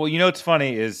 Well, you know what's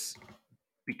funny is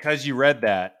because you read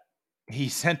that, he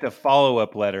sent a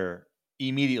follow-up letter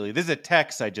immediately. This is a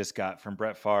text I just got from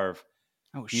Brett Favre.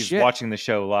 Oh, He's shit. watching the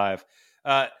show live.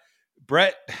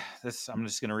 Brett, I'm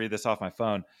just going to read this off my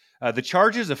phone. The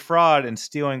charges of fraud and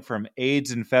stealing from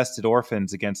AIDS-infested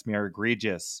orphans against me are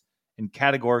egregious and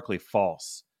categorically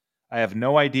false. I have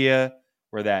no idea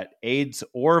where that AIDS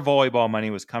or volleyball money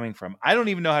was coming from. I don't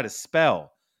even know how to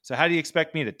spell. So how do you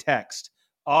expect me to text?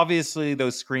 Obviously,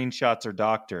 those screenshots are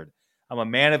doctored. I'm a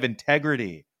man of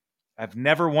integrity. I've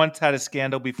never once had a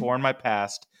scandal before in my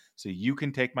past, so you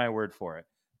can take my word for it.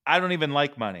 I don't even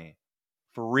like money.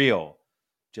 For real.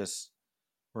 Just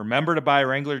remember to buy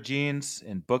Wrangler jeans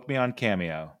and book me on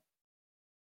Cameo.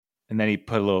 And then he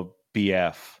put a little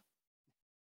BF.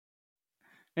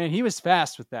 Man, he was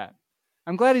fast with that.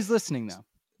 I'm glad he's listening, though.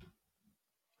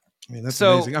 I mean, that's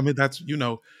amazing. I mean, that's,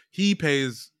 he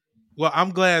pays. Well,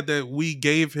 I'm glad that we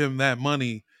gave him that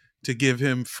money to give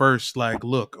him first,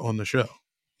 look on the show,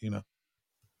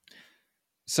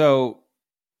 So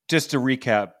just to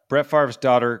recap, Brett Favre's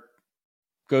daughter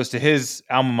goes to his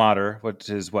alma mater, which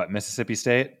is Mississippi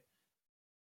State?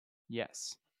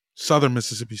 Yes. Southern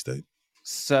Mississippi State.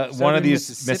 So Southern one of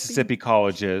these Mississippi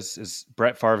colleges is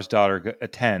Brett Favre's daughter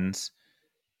attends.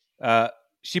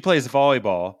 She plays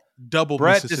volleyball. Double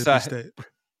Mississippi State.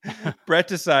 Brett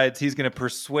decides he's going to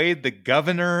persuade the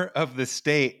governor of the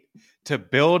state to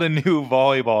build a new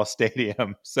volleyball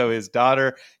stadium so his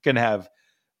daughter can have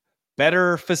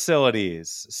better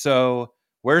facilities. So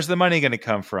where's the money going to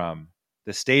come from?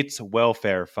 The state's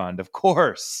welfare fund, of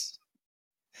course.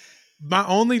 My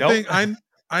only thing,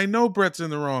 I know Brett's in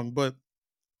the wrong, but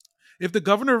if the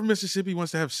governor of Mississippi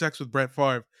wants to have sex with Brett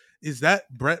Favre, is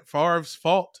that Brett Favre's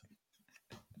fault?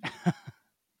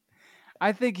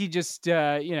 I think he just,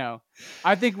 I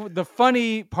think the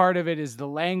funny part of it is the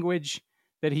language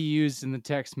that he used in the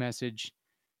text message,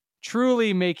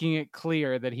 truly making it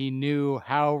clear that he knew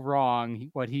how wrong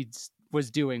what he was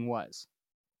doing was.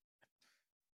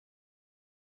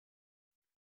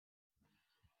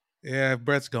 Yeah,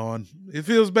 Brett's gone. It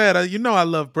feels bad. I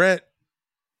love Brett.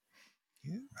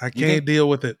 I can't deal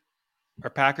with it. Are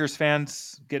Packers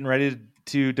fans getting ready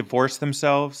to divorce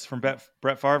themselves from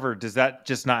Brett Favre, or does that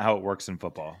just not how it works in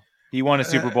football? He won a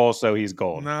Super Bowl, so he's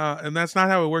gold. Nah, and that's not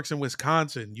how it works in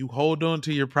Wisconsin. You hold on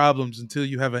to your problems until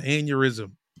you have an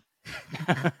aneurysm.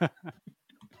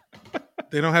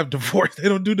 They don't have divorce. They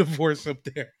don't do divorce up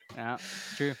there. Yeah,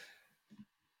 true.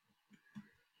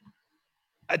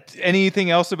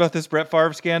 Anything else about this Brett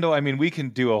Favre scandal? I mean, we can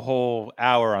do a whole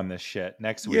hour on this shit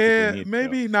next week. Yeah,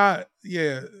 maybe not.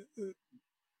 Yeah,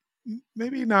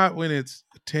 maybe not when it's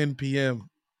 10 p.m.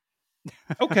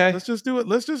 Okay, let's just do it.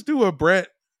 Let's just do a Brett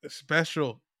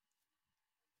special.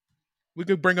 We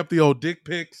could bring up the old dick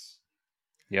pics.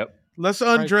 Yep. Let's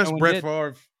undress Brett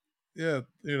Favre. Yeah,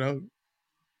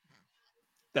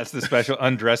 that's the special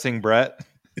undressing Brett.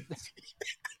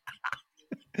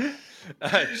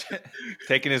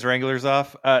 Taking his Wranglers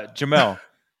off. Jamel,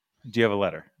 do you have a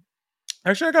letter?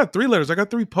 Actually, I got 3 letters. I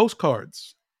got 3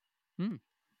 postcards.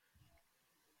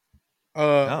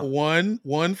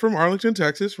 One from Arlington,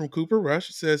 Texas, from Cooper Rush.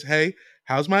 It says, "Hey,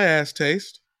 how's my ass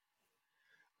taste?"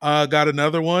 Got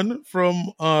another one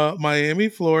from Miami,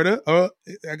 Florida.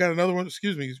 I got another one.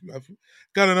 Excuse me. I've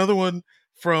got another one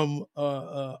from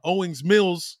Owings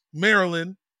Mills,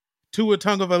 Maryland. Tua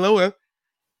Tagovailoa.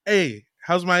 Hey,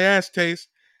 how's my ass taste?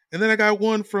 And then I got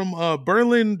one from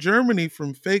Berlin, Germany,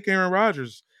 from fake Aaron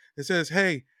Rodgers. It says,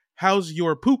 "Hey, how's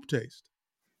your poop taste?"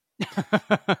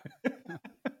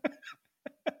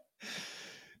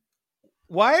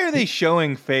 Why are they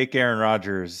showing fake Aaron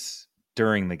Rodgers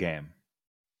during the game?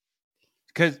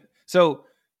 So,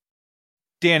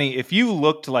 Danny, if you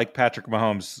looked like Patrick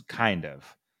Mahomes, kind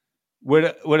of, would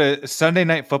a Sunday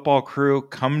Night Football crew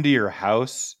come to your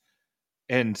house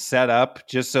and set up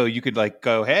just so you could like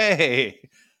go, hey,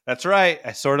 that's right,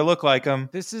 I sort of look like him?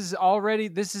 This is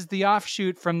the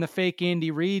offshoot from the fake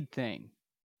Andy Reid thing.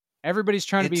 Everybody's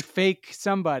trying to be fake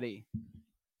somebody.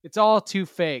 It's all too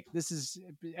fake.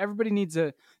 Everybody needs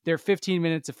their 15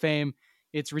 minutes of fame.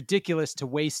 It's ridiculous to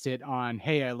waste it on,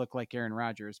 hey, I look like Aaron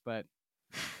Rodgers, but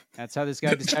that's how this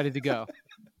guy decided to go.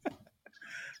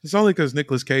 It's only because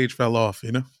Nicolas Cage fell off,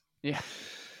 you know? Yeah.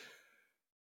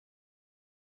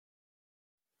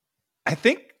 I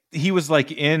think he was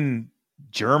like in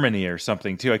Germany or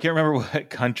something too. I can't remember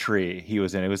what country he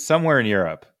was in. It was somewhere in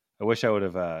Europe. I wish I would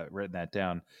have written that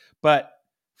down. But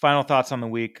final thoughts on the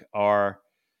week are,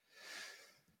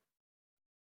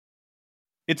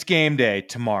 it's game day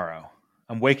tomorrow.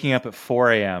 I'm waking up at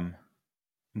 4 a.m.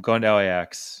 I'm going to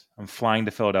LAX. I'm flying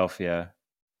to Philadelphia,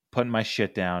 putting my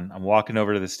shit down. I'm walking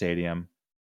over to the stadium,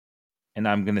 and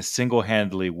I'm going to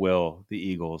single-handedly will the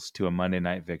Eagles to a Monday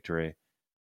night victory.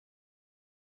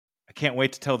 I can't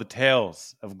wait to tell the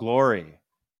tales of glory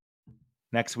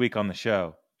next week on the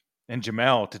show. And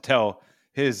Jamel to tell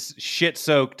his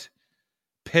shit-soaked,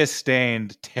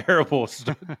 piss-stained, terrible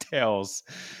tales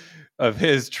of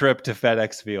his trip to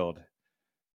FedEx Field.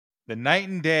 The night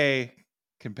and day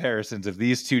comparisons of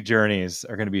these two journeys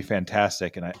are going to be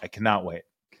fantastic, and I cannot wait.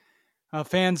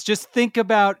 Fans, just think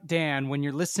about Dan when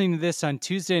you're listening to this on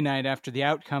Tuesday night after the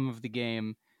outcome of the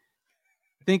game.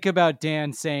 Think about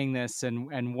Dan saying this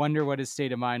and wonder what his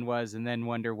state of mind was, and then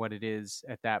wonder what it is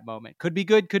at that moment. Could be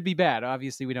good, could be bad.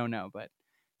 Obviously, we don't know, but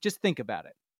just think about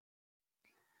it.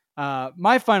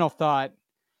 My final thought,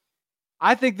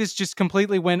 I think this just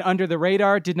completely went under the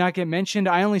radar, did not get mentioned.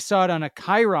 I only saw it on a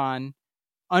chyron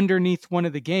underneath one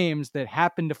of the games that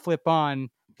happened to flip on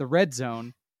the red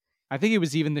zone. I think it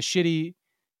was even the shitty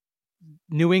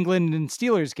New England and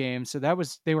Steelers game. So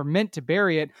they were meant to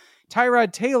bury it.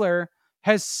 Tyrod Taylor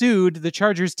has sued the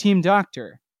Chargers team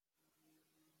doctor.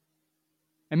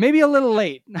 And maybe a little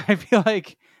late. I feel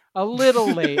like a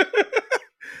little late.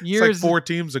 It's like 4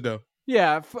 teams ago.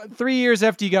 Yeah, 3 years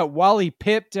after you got Wally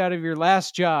pipped out of your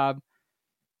last job,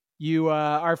 you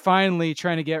are finally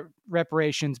trying to get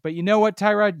reparations. But you know what,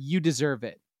 Tyrod? You deserve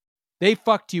it. They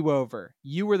fucked you over.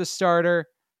 You were the starter.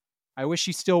 I wish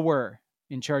you still were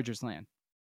in Chargers land.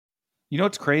 You know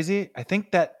what's crazy? I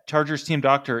think that Chargers team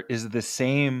doctor is the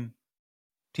same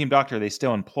team doctor they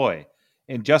still employ.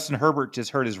 And Justin Herbert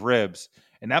just hurt his ribs.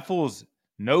 And that fool's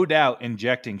no doubt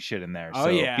injecting shit in there. Oh, so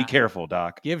yeah. Be careful,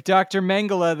 Doc. Give Dr.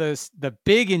 Mengele the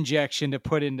big injection to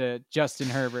put into Justin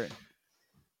Herbert.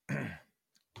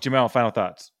 Jamel, final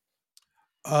thoughts.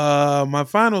 My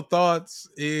final thoughts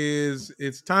is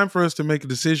it's time for us to make a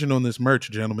decision on this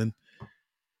merch, gentlemen.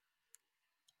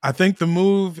 I think the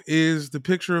move is the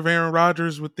picture of Aaron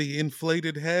Rodgers with the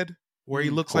inflated head where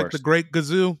he looks like the Great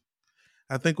Gazoo.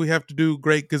 I think we have to do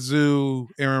Great Gazoo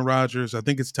Aaron Rodgers. I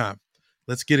think it's time.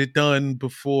 Let's get it done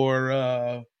before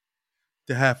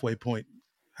the halfway point.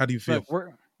 How do you feel?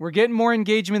 Look, we're getting more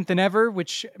engagement than ever,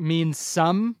 which means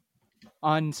some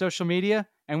on social media,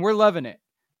 and we're loving it.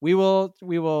 We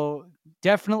will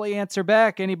definitely answer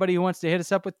back anybody who wants to hit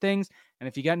us up with things. And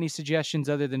if you got any suggestions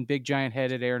other than big giant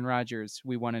headed Aaron Rodgers,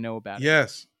 we want to know about it.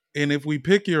 Yes. And if we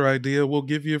pick your idea, we'll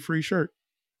give you a free shirt.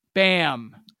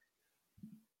 Bam.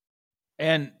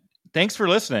 And thanks for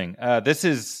listening. This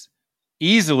is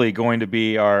easily going to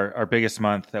be our biggest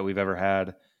month that we've ever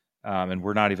had. And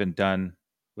we're not even done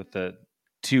with the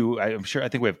two. I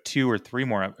think we have two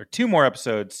more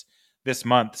episodes this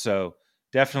month. So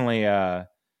definitely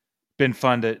been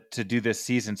fun to do this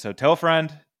season. So tell a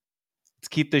friend, let's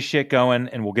keep this shit going,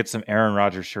 and we'll get some Aaron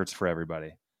Rodgers shirts for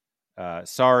everybody.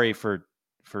 Sorry for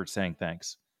saying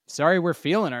thanks. Sorry we're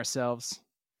feeling ourselves.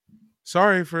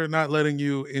 Sorry for not letting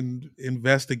you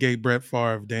investigate Brett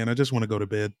Favre, Dan. I just want to go to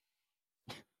bed.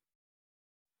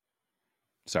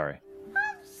 Sorry.